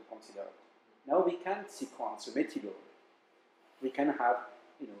also to consider it. Now we can sequence a methylome. We can have,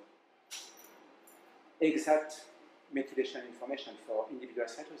 exact methylation information for individual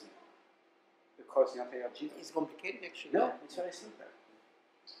cytosine across the entire genome. It's complicated, actually. No, it's very simple.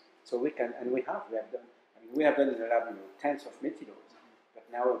 So we can, and we have done in the lab, tens of methylomes, but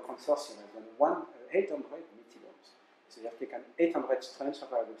now a consortium has done 800 methylomes. So you have taken 800 strands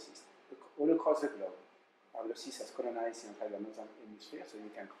of Rhodopsis all across the globe. Rhodopsis has colonized the entire northern hemisphere, so you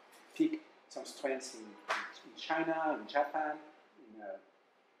can pick some strands in China, in Japan,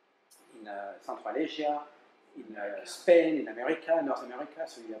 in Central Asia, Spain, in America, North America,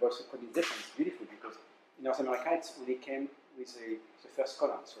 so you have also colonization. It's beautiful because in North America it only came with the first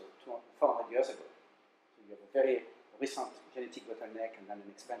colon, so 400 years ago. So you have a very recent genetic bottleneck and then an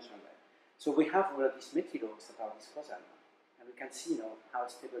expansion there. So we have all of these methylores that are disposal, and we can see how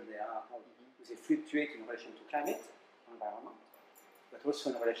stable they are, how they fluctuate in relation to climate, environment, but also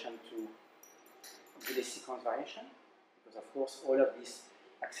in relation to delay sequence variation, because of course all of these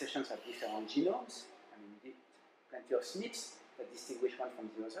accessions have different genomes. I mean, plenty of SNPs that distinguish one from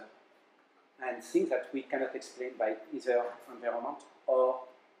the other, and things that we cannot explain by either environment or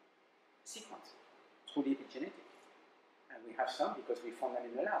sequence, truly epigenetic. And we have some because we found them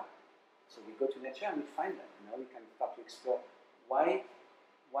in the lab. So we go to nature and we find them. And now we can start to explore why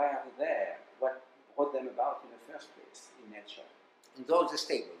are they there? What brought them about in the first place in nature? And those are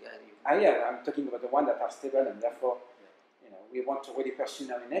stable, yeah? Yeah, I'm talking about the ones that are stable, and therefore, we want to really pursue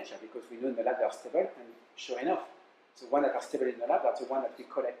now in nature because we know in the lab they are stable, and sure enough, the ones that are stable in the lab are the ones that we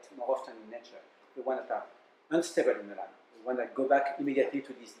collect more often in nature. The ones that are unstable in the lab, the ones that go back immediately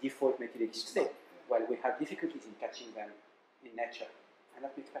to this default methylated state, while we have difficulties in catching them in nature. And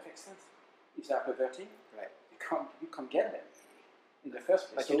that makes perfect sense. If they are perverting, right, you can't get them in the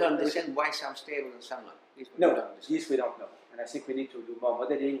first place. But you don't understand why some stable and some not. No, this we don't know. And I think we need to do more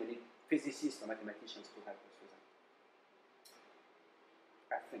modeling. We need physicists or mathematicians to help us with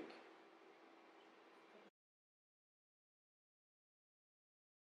that. I think.